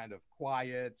kind of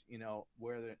quiet,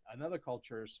 where in other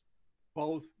cultures,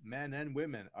 both men and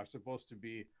women are supposed to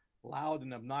be loud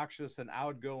and obnoxious and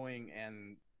outgoing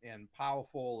and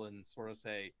powerful and sort of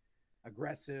say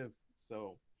aggressive.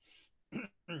 So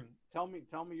tell me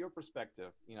your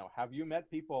perspective. Have you met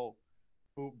people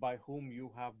who by whom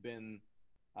you have been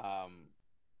um,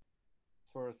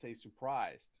 sort of say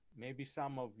surprised? Maybe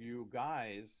some of you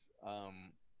guys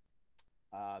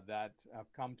that have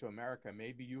come to America,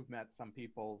 maybe you've met some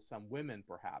people, some women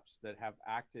perhaps, that have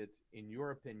acted, in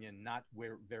your opinion, not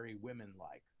very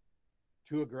women-like,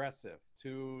 too aggressive,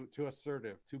 too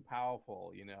assertive, too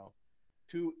powerful,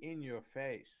 too in your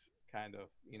face kind of,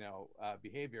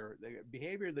 behavior, the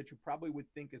behavior that you probably would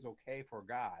think is okay for a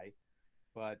guy,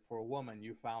 but for a woman,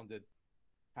 you found it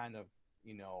kind of,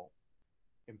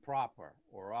 improper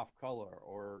or off color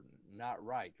or not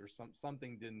right or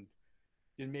something didn't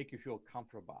make you feel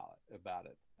comfortable about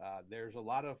it. There's a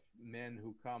lot of men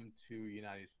who come to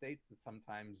United States that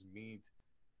sometimes meet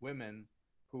women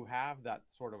who have that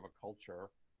sort of a culture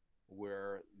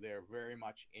where they're very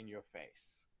much in your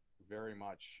face, very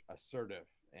much assertive.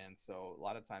 And so a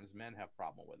lot of times men have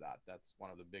problem with that. That's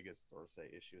one of the biggest sort of say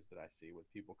issues that I see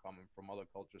with people coming from other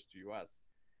cultures to US,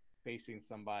 facing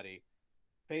somebody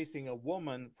facing a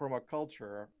woman from a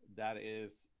culture that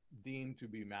is deemed to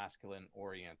be masculine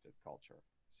oriented culture.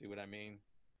 See what I mean?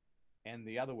 And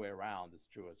the other way around is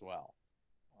true as well.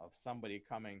 Of somebody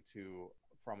coming to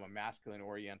from a masculine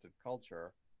oriented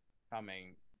culture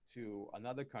coming to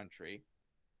another country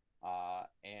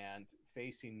and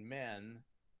facing men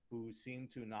who seem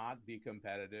to not be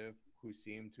competitive, who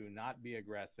seem to not be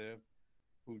aggressive,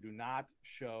 who do not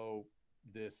show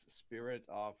this spirit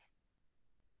of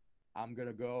I'm going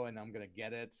to go and I'm going to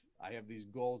get it. I have these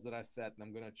goals that I set and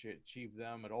I'm going to achieve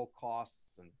them at all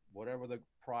costs and whatever the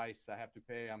price I have to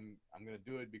pay, I'm going to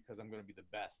do it because I'm going to be the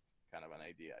best kind of an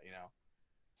idea.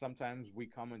 Sometimes we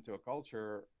come into a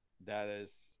culture that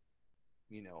is,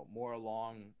 more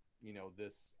along,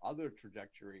 this other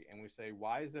trajectory and we say,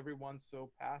 why is everyone so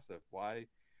passive? Why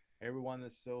everyone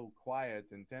is so quiet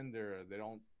and tender? They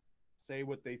don't say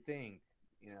what they think,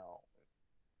 you know,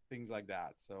 things like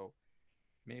that. So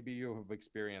maybe you have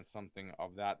experienced something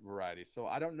of that variety. So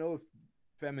I don't know if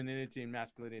femininity and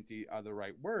masculinity are the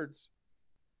right words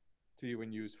to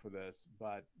even use for this,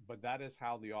 but that is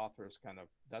how the authors kind of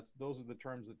those are the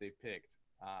terms that they picked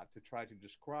to try to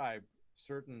describe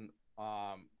certain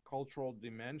cultural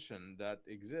dimension that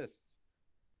exists.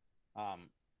 Um,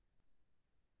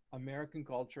 American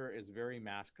culture is very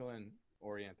masculine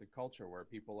oriented culture where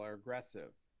people are aggressive,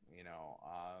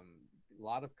 a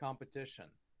lot of competition,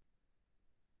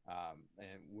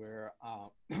 and where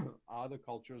other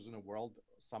cultures in the world,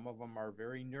 some of them are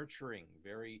very nurturing,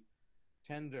 very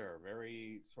tender,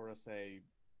 very sort of say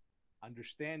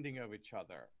understanding of each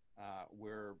other,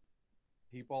 where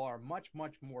people are much,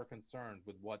 much more concerned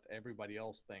with what everybody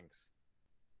else thinks,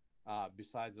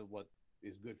 besides of what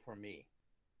is good for me,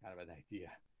 kind of an idea.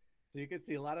 So you can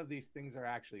see a lot of these things are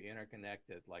actually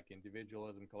interconnected, like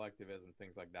individualism, collectivism,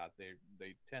 things like that.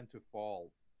 They tend to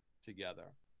fall together.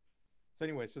 So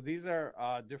anyway, so these are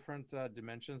different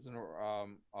dimensions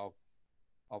of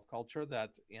culture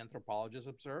that anthropologists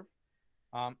observe.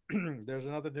 There's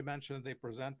another dimension that they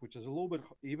present, which is a little bit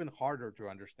even harder to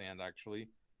understand, actually,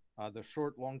 the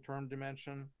short long term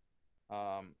dimension,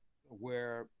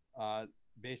 where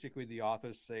basically the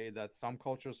authors say that some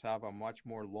cultures have a much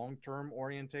more long term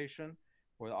orientation,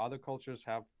 where other cultures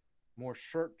have more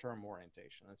short term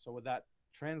orientation. And so, what that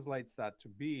translates that to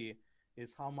be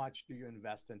is how much do you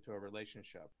invest into a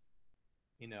relationship?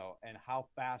 And how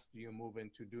fast do you move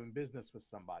into doing business with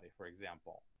somebody, for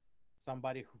example?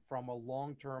 Somebody who, from a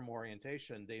long term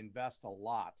orientation, they invest a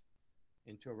lot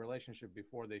into a relationship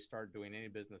before they start doing any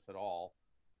business at all.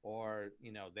 Or,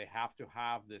 they have to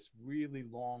have this really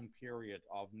long period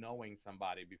of knowing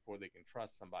somebody before they can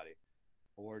trust somebody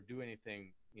or do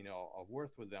anything, of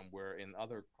worth with them. Where in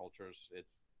other cultures,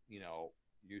 it's,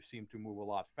 you seem to move a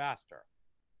lot faster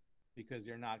because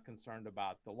you're not concerned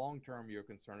about the long term, you're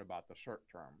concerned about the short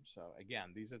term. So,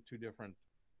 again, these are two different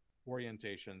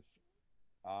orientations,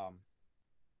 um,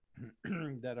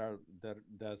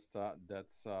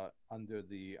 that's under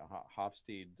the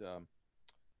Hofstede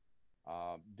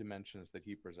dimensions that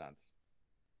he presents.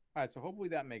 All right, so hopefully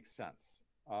that makes sense.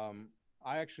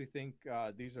 I actually think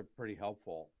these are pretty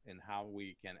helpful in how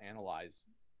we can analyze,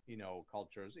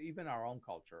 cultures, even our own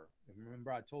culture.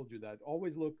 Remember, I told you that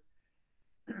always look,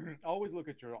 always look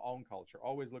at your own culture.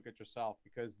 Always look at yourself,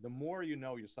 because the more you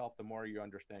know yourself, the more you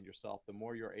understand yourself, the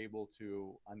more you're able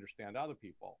to understand other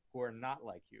people who are not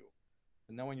like you.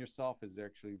 And knowing yourself is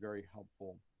actually very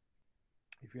helpful.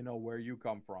 If you know where you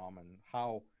come from and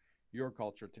how your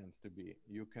culture tends to be,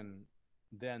 you can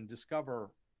then discover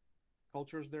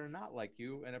cultures that are not like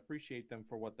you and appreciate them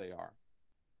for what they are.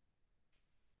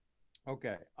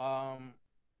 Okay.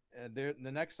 The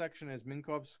next section is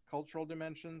Minkov's cultural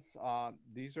dimensions.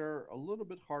 These are a little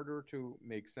bit harder to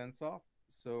make sense of.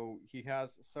 So he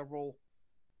has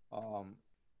um,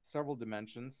 several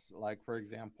dimensions, like for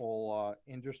example,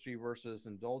 industry versus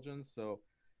indulgence. So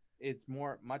it's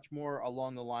much more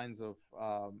along the lines of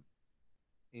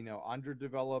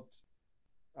underdeveloped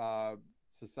uh,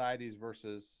 societies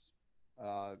versus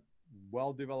uh,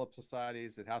 well-developed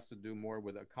societies. It has to do more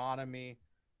with economy.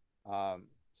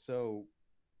 So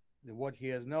what he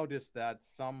has noticed that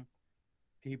some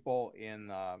people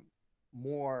in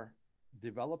more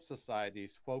developed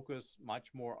societies focus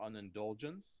much more on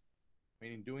indulgence,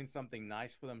 meaning doing something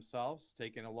nice for themselves,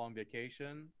 taking a long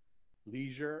vacation,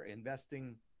 leisure,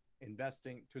 investing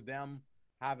to them,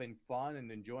 having fun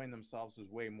and enjoying themselves is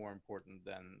way more important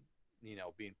than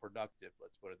being productive.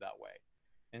 Let's put it that way.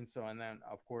 And then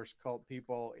of course,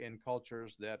 people in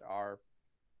cultures that are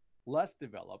less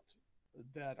developed,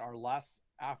 that are less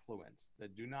affluent,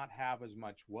 that do not have as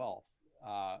much wealth,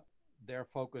 uh, they're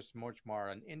focused much more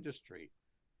on industry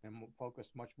and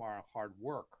focused much more on hard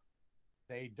work.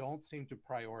 They don't seem to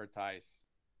prioritize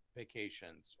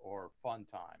vacations or fun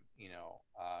time,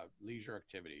 leisure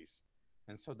activities.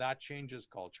 And so that changes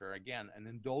culture. Again, an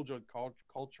indulgent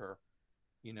culture,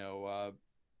 you know, uh,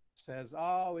 says,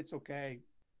 oh, it's okay.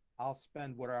 I'll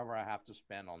spend whatever I have to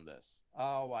spend on this.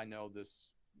 Oh, I know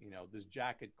this, this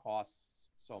jacket costs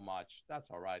so much. That's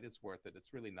all right. It's worth it.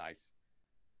 It's really nice,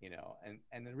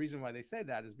 and the reason why they say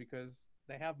that is because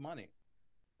they have money.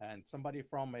 And somebody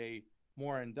from a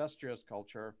more industrious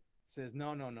culture says,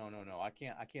 no, no, no, no, no, I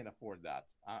can't afford that.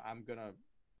 I'm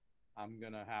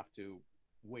gonna have to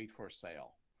wait for a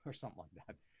sale or something like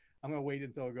that. I'm gonna wait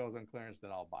until it goes on clearance,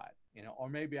 then I'll buy it. Or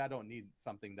maybe I don't need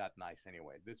something that nice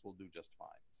anyway. This will do just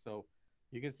fine. So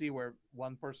you can see where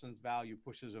one person's value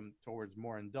pushes them towards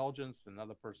more indulgence,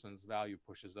 another person's value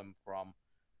pushes them from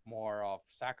more of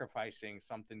sacrificing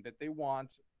something that they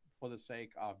want for the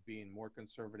sake of being more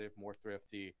conservative, more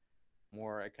thrifty,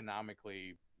 more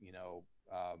economically,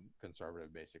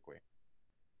 conservative, basically.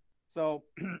 So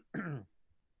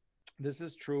this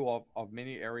is true of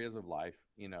many areas of life.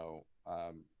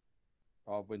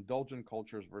 of indulgent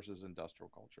cultures versus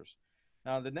industrial cultures.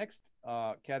 Now, the next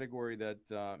category that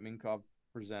Minkov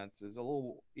presents is a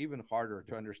little even harder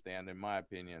to understand, in my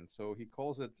opinion. So he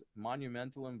calls it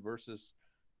monumentalism versus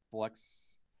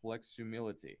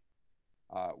flexumility,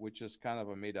 which is kind of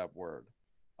a made-up word.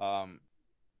 Um,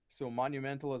 so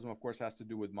monumentalism, of course, has to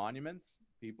do with monuments,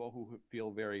 people who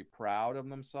feel very proud of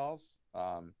themselves.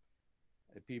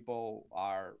 People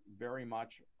are very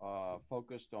much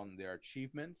focused on their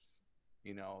achievements.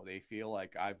 You know, they feel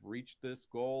like I've reached this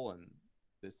goal and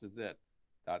this is it.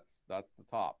 That's the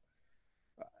top.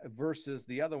 Versus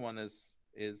the other one is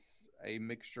a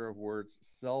mixture of words: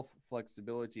 self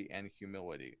flexibility and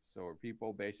humility. So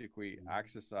people basically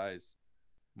exercise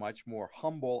much more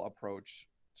humble approach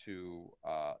to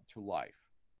life.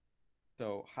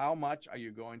 So how much are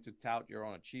you going to tout your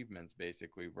own achievements,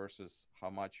 basically, versus how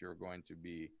much you're going to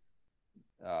be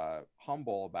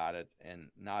humble about it and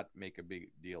not make a big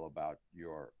deal about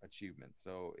your achievements?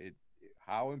 So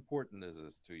how important is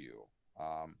this to you?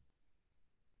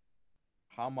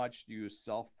 How much do you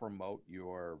self promote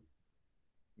your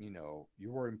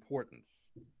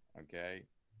importance? Okay.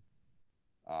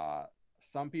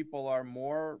 Some people are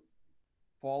more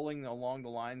falling along the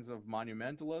lines of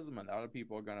monumentalism, and other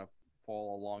people are going to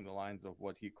fall along the lines of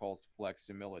what he calls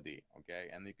fleximility. Okay,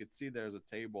 and you could see there's a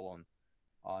table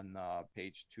on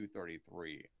page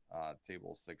 233,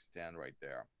 table 610 right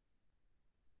there,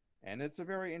 and it's a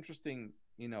very interesting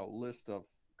list of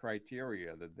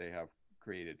criteria that they have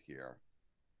created here.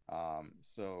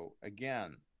 So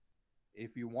again,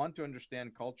 if you want to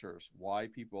understand cultures, why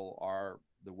people are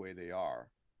the way they are,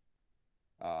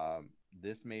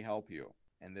 this may help you,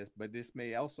 but this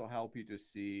may also help you to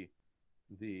see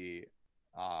the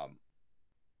um,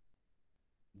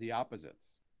 the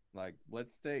opposites. Like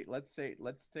let's take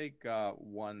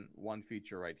one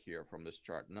feature right here from this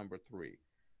chart, number 3.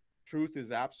 Truth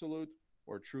is absolute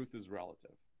or truth is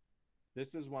relative.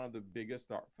 This is one of the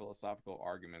biggest philosophical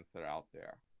arguments that are out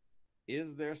there.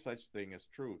 Is there such thing as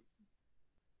truth?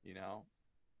 You know,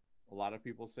 a lot of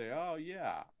people say, oh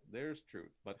yeah, there's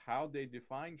truth, but how they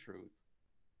define truth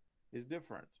is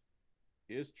different.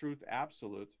 Is truth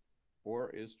absolute or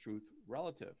is truth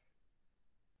relative?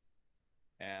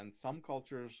 And some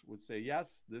cultures would say,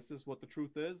 yes, this is what the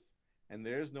truth is, and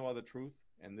there's no other truth,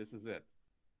 and this is it.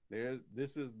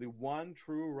 This is the one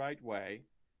true right way,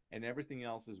 and everything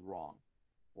else is wrong.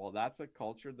 Well, that's a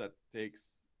culture that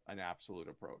takes an absolute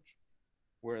approach.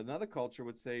 Where another culture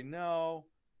would say, no,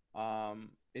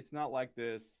 it's not like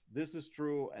this. This is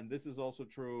true, and this is also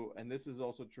true, and this is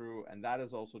also true, and that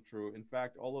is also true. In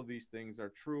fact, all of these things are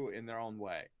true in their own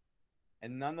way,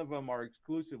 and none of them are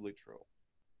exclusively true.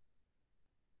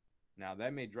 Now,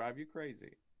 that may drive you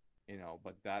crazy,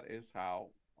 but that is how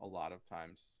a lot of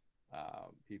times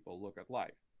people look at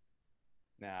life.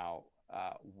 Now,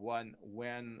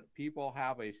 when people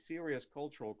have a serious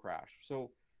cultural crash,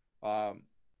 so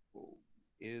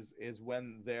is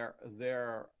when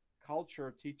their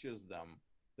culture teaches them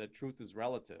that truth is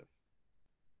relative,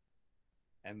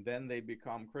 and then they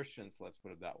become Christians, let's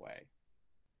put it that way,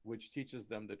 which teaches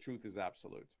them the truth is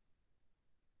absolute.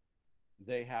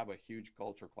 They have a huge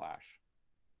culture clash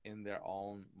in their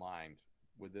own mind,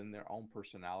 within their own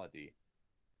personality.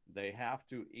 They have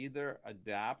to either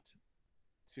adapt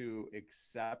to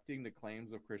accepting the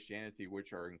claims of Christianity,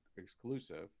 which are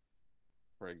exclusive,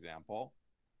 for example,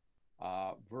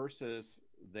 versus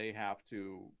they have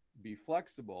to be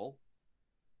flexible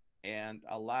and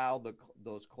allow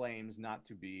those claims not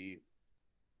to be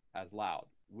as loud,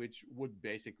 which would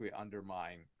basically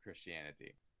undermine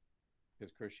Christianity,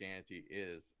 because Christianity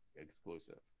is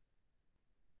exclusive.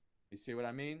 You see what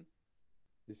I mean?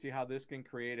 You see how this can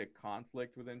create a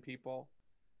conflict within people?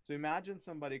 So imagine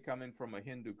somebody coming from a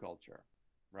Hindu culture,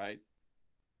 right?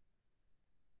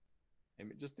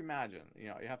 And just imagine,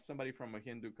 you have somebody from a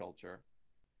Hindu culture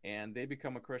and they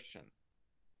become a Christian.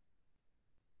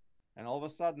 And all of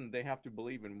a sudden they have to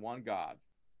believe in one God.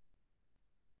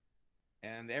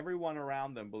 And everyone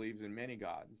around them believes in many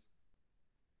gods.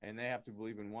 And they have to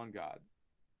believe in one God.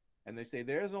 And they say,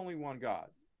 there's only one God.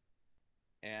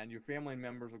 And your family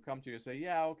members will come to you and say,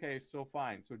 yeah, okay, so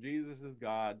fine. So Jesus is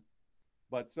God,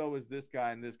 but so is this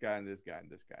guy and this guy and this guy and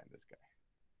this guy and this guy.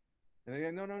 And they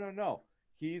go, no.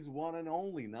 He's one and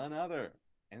only, none other.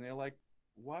 And they're like,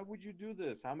 why would you do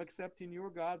this? I'm accepting your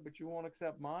God, but you won't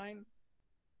accept mine?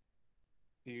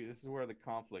 See, this is where the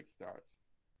conflict starts.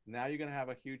 Now you're going to have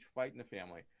a huge fight in the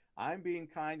family. I'm being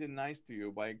kind and nice to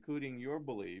you by including your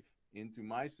belief into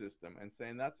my system and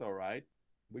saying, that's all right.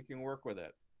 We can work with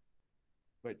it.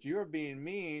 But you're being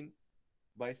mean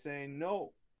by saying,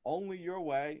 no, only your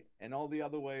way, and all the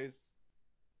other ways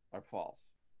are false.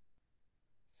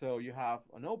 So you have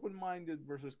an open minded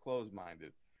versus closed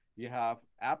minded. You have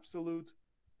absolute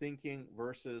thinking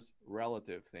versus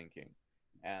relative thinking.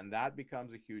 And that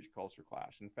becomes a huge culture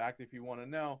clash. In fact, if you want to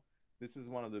know, this is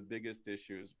one of the biggest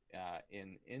issues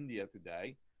in India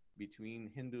today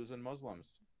between Hindus and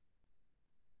Muslims.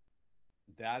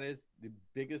 That is the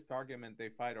biggest argument they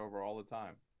fight over all the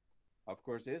time. Of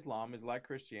course, Islam is like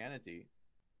Christianity,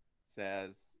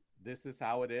 says this is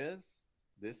how it is,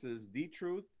 this is the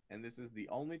truth, and this is the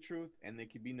only truth, and there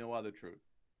can be no other truth.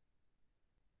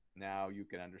 Now, you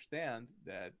can understand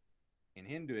that in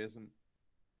Hinduism,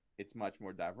 it's much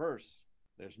more diverse.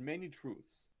 There's many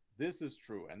truths. This is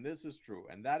true, and this is true,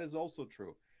 and that is also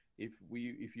true.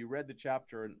 If you read the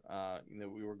chapter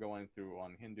we were going through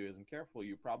on Hinduism carefully,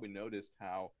 you probably noticed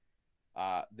how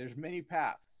there's many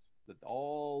paths that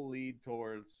all lead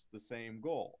towards the same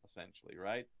goal, essentially,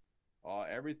 right?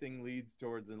 Everything leads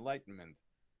towards enlightenment,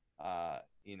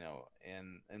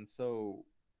 and so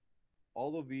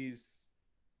all of these,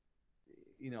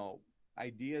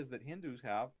 ideas that Hindus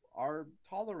have are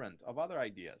tolerant of other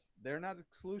ideas. They're not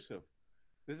exclusive.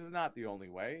 This is not the only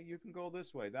way. You can go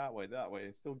this way, that way,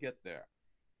 and still get there.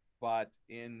 But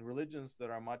in religions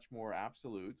that are much more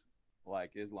absolute,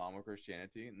 like Islam or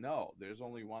Christianity, no, there's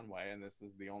only one way, and this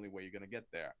is the only way you're going to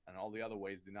get there. And all the other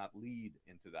ways do not lead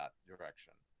into that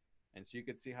direction. And so you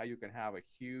can see how you can have a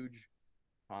huge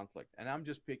conflict. And I'm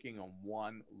just picking on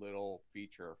one little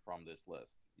feature from this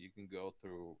list. You can go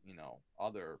through,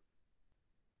 other,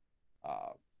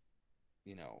 uh,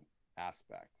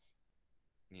 aspects.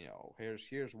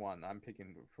 Here's one I'm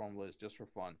picking from the list just for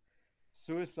fun.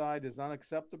 Suicide is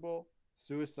unacceptable.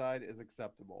 Suicide is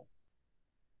acceptable.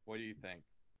 What do you think?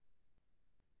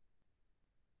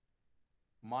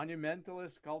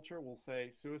 Monumentalist culture will say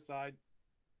suicide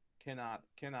cannot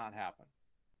happen.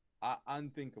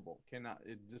 Unthinkable. Cannot.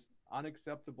 It's just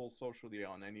unacceptable socially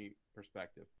on any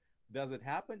perspective. Does it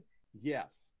happen?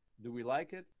 Yes. Do we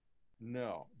like it?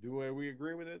 No. Do we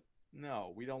agree with it?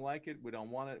 No. We don't like it. We don't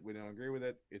want it. We don't agree with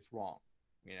it. It's wrong.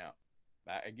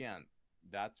 Again,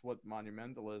 that's what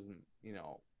monumentalism,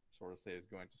 sort of say is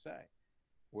going to say.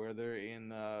 Where they're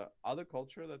in other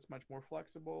culture that's much more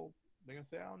flexible, they're gonna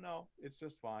say, "Oh no, it's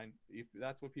just fine. If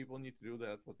that's what people need to do,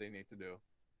 that's what they need to do."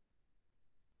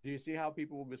 Do you see how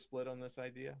people will be split on this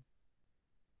idea?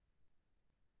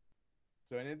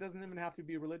 So, and it doesn't even have to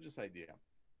be a religious idea.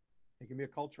 It can be a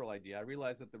cultural idea. I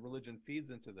realize that the religion feeds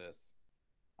into this,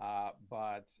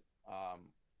 but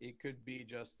it could be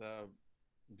just a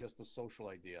social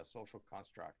idea, a social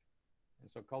construct. And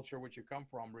so culture which you come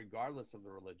from, regardless of the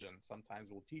religion,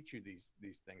 sometimes will teach you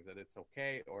these things, that it's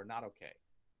okay or not okay.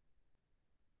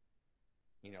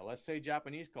 Let's say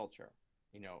Japanese culture.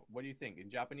 What do you think? In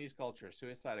Japanese culture,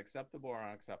 suicide acceptable or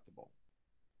unacceptable?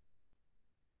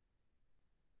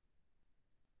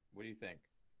 What do you think?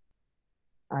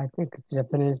 I think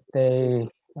Japanese, they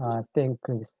think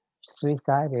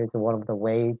suicide is one of the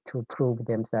way to prove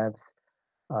themselves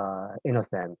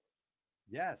innocent.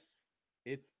 Yes,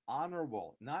 it's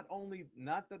honorable. Not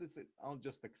that it's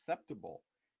just acceptable.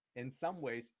 In some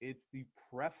ways, it's the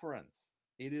preference.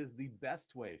 It is the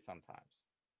best way sometimes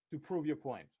to prove your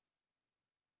point.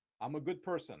 I'm a good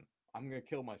person. I'm going to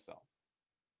kill myself.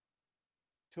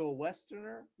 To a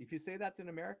Westerner, if you say that to an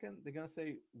American, they're going to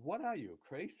say, "What are you,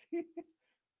 crazy?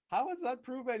 How does that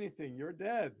prove anything? You're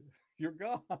dead. You're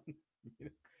gone."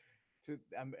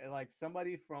 Like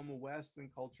somebody from Western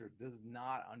culture does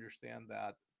not understand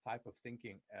that type of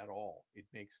thinking at all. It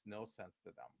makes no sense to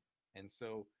them. And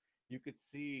so you could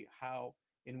see how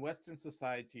in Western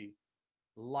society,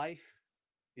 life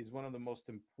is one of the most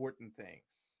important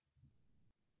things.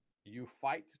 You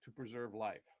fight to preserve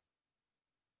life.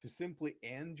 To simply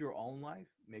end your own life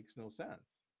makes no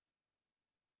sense.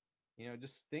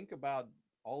 Just think about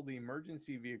all the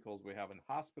emergency vehicles we have in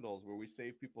hospitals where we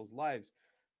save people's lives.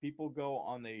 People go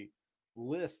on a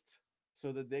list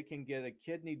so that they can get a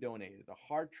kidney donated, a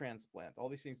heart transplant, all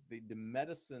these things. The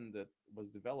medicine that was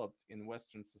developed in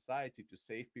Western society to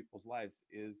save people's lives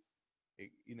is,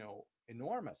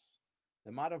 enormous. The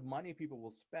amount of money people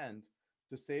will spend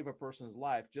to save a person's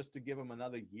life just to give them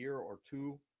another year or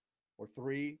two or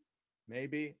three,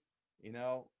 maybe,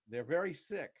 they're very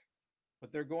sick,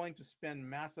 but they're going to spend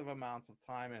massive amounts of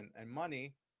time and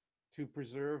money to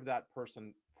preserve that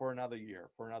person for another year,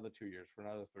 for another 2 years, for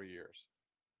another 3 years.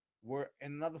 We're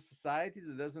in another society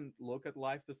that doesn't look at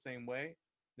life the same way.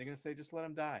 They're going to say, just let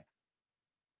them die.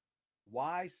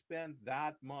 Why spend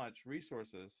that much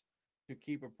resources to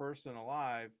keep a person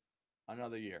alive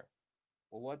another year?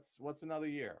 Well, what's another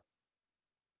year?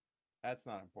 That's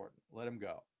not important. Let him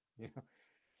go.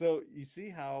 So you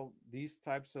see how these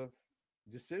types of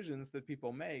decisions that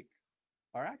people make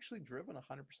are actually driven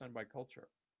 100% by culture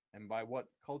and by what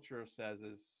culture says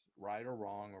is right or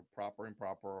wrong or proper and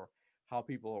improper or how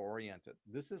people are oriented.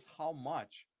 This is how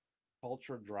much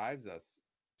culture drives us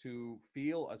to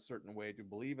feel a certain way, to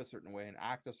believe a certain way, and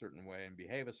act a certain way, and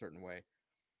behave a certain way.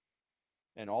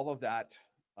 And all of that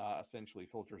essentially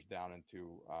filters down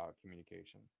into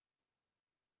communication.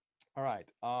 All right.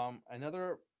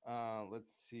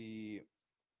 Let's see,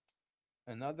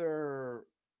 another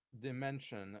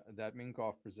dimension that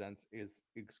Minkov presents is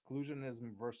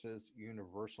exclusionism versus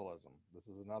universalism. This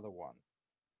is another one.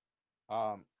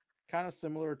 Um, Kind of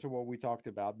similar to what we talked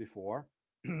about before.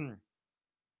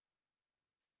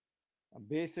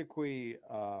 Basically,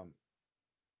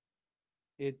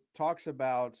 it talks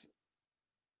about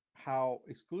how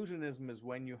exclusionism is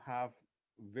when you have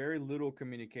very little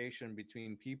communication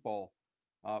between people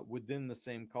within the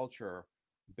same culture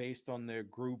based on their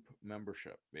group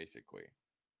membership, basically.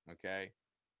 Okay.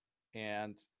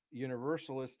 And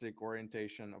universalistic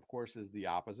orientation, of course, is the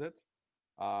opposite,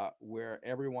 where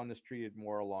everyone is treated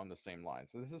more along the same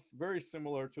lines. So this is very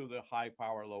similar to the high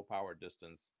power, low power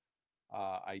distance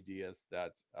ideas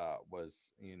that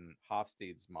was in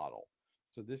Hofstede's model.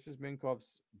 So this is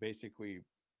Minkov's basically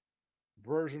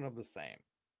version of the same,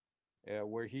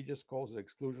 where he just calls it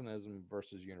exclusionism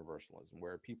versus universalism,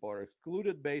 where people are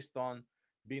excluded based on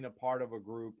being a part of a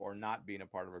group or not being a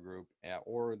part of a group,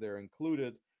 or they're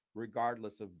included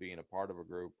regardless of being a part of a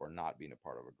group or not being a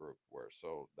part of a group. Where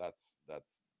so that's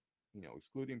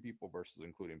excluding people versus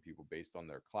including people based on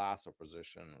their class or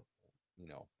position, you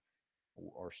know,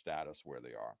 or status where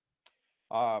they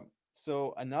are.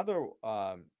 So another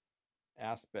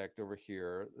aspect over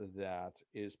here that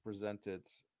is presented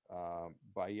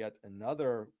by yet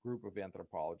another group of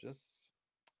anthropologists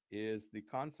is the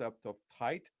concept of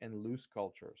tight and loose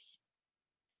cultures.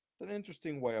 It's an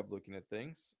interesting way of looking at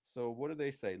things. So, what do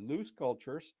they say? Loose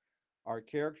cultures are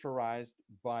characterized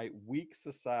by weak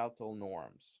societal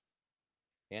norms,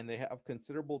 and they have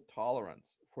considerable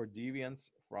tolerance for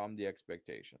deviance from the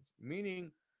expectations,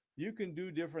 meaning you can do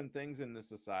different things in the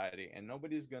society and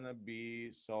nobody's going to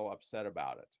be so upset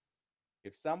about it.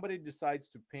 If somebody decides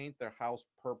to paint their house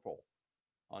purple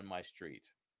on my street,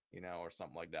 or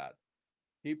something like that,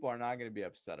 people are not going to be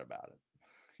upset about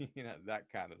it. That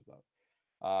kind of stuff.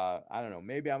 I don't know.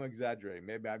 Maybe I'm exaggerating.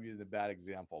 Maybe I'm using a bad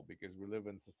example because we live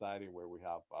in a society where we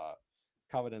have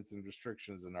covenants and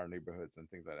restrictions in our neighborhoods and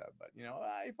things like that. But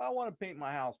if I want to paint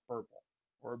my house purple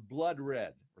or blood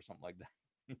red or something like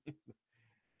that,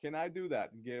 can I do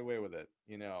that and get away with it?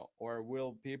 Or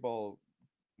will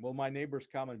my neighbors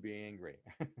come and be angry?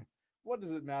 What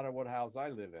does it matter what house I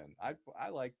live in? I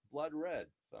like blood red,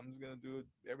 so I'm just gonna do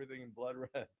everything in blood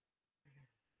red.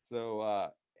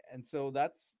 So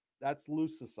that's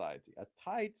loose society. A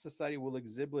tight society will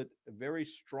exhibit very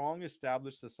strong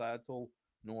established societal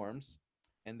norms,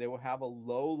 and they will have a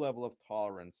low level of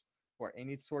tolerance for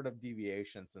any sort of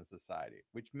deviations in society.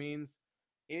 Which means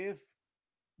if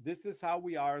this is how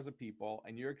we are as a people,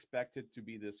 and you're expected to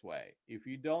be this way, if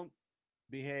you don't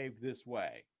behave this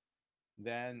way,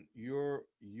 then you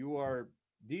are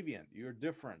deviant, you're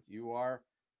different, you are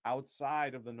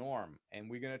outside of the norm, and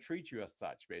we're going to treat you as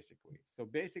such, basically. So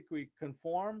basically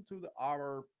conform to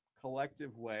our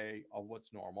collective way of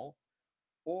what's normal,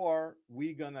 or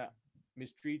we're going to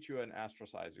mistreat you and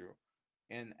ostracize you.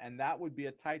 And that would be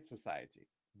a tight society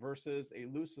versus a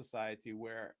loose society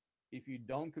where if you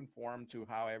don't conform to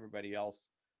how everybody else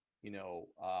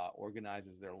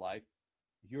organizes their life,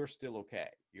 you're still okay.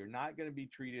 You're not going to be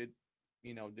treated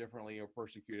differently or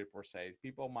persecuted per se.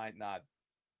 People might not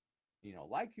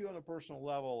like you on a personal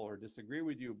level or disagree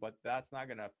with you, but that's not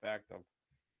going to affect of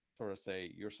sort of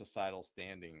say your societal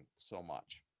standing so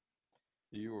much.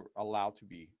 You're allowed to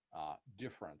be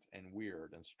different and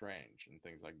weird and strange and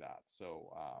things like that.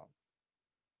 So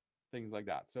things like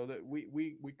that. So that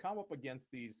we come up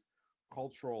against these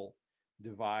cultural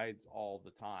divides all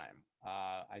the time.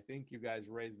 I think you guys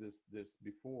raised this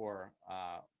before.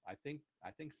 I think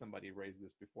somebody raised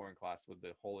this before in class with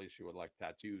the whole issue with like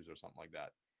tattoos or something like that.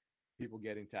 People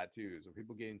getting tattoos or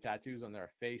people getting tattoos on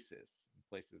their faces,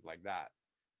 places like that.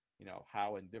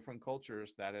 How in different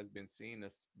cultures that has been seen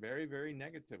as very, very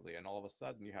negatively, and all of a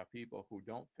sudden you have people who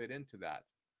don't fit into that.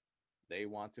 They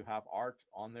want to have art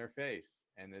on their face,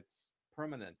 and it's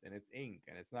permanent, and it's ink,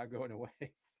 and it's not going away.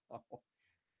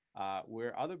 So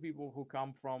where other people who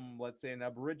come from, let's say, an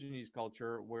Aborigines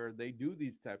culture, where they do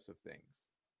these types of things,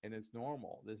 and it's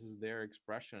normal. This is their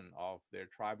expression of their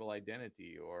tribal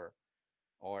identity, or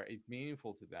it's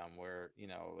meaningful to them. Where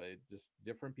it just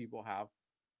different people have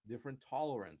different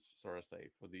tolerance, sort of say,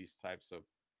 for these types of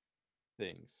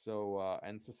things. So,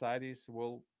 and societies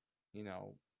will, you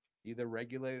know, either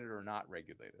regulate it or not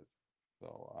regulate it.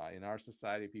 So, in our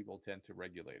society, people tend to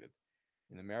regulate it.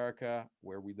 In America,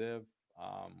 where we live,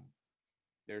 um,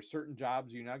 there are certain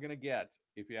jobs you're not going to get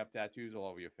if you have tattoos all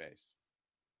over your face.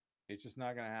 It's just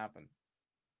not going to happen.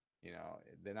 You know,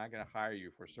 they're not going to hire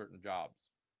you for certain jobs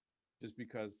just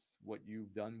because what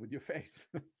you've done with your face.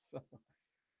 So,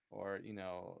 or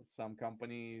some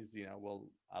companies will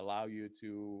allow you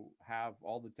to have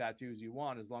all the tattoos you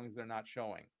want as long as they're not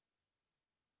showing.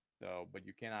 So, but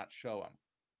you cannot show them,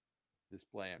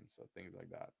 display them, so things like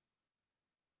that.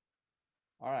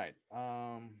 All right,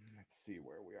 let's see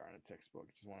where we are in the textbook.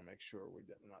 Just want to make sure we're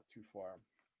not too far.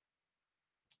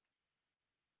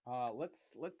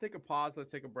 Let's take a pause.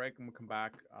 Let's take a break, and we'll come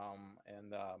back.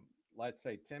 And let's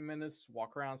say 10 minutes.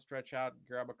 Walk around, stretch out,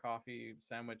 grab a coffee,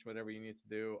 sandwich, whatever you need to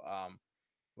do.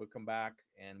 We'll come back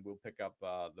and we'll pick up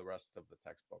the rest of the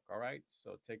textbook. All right.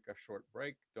 So take a short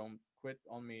break. Don't quit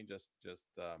on me. Just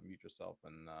mute yourself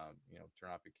and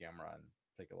turn off your camera and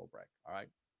take a little break. All right.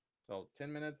 So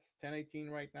 10 minutes, 10:18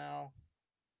 right now.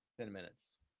 10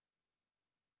 minutes.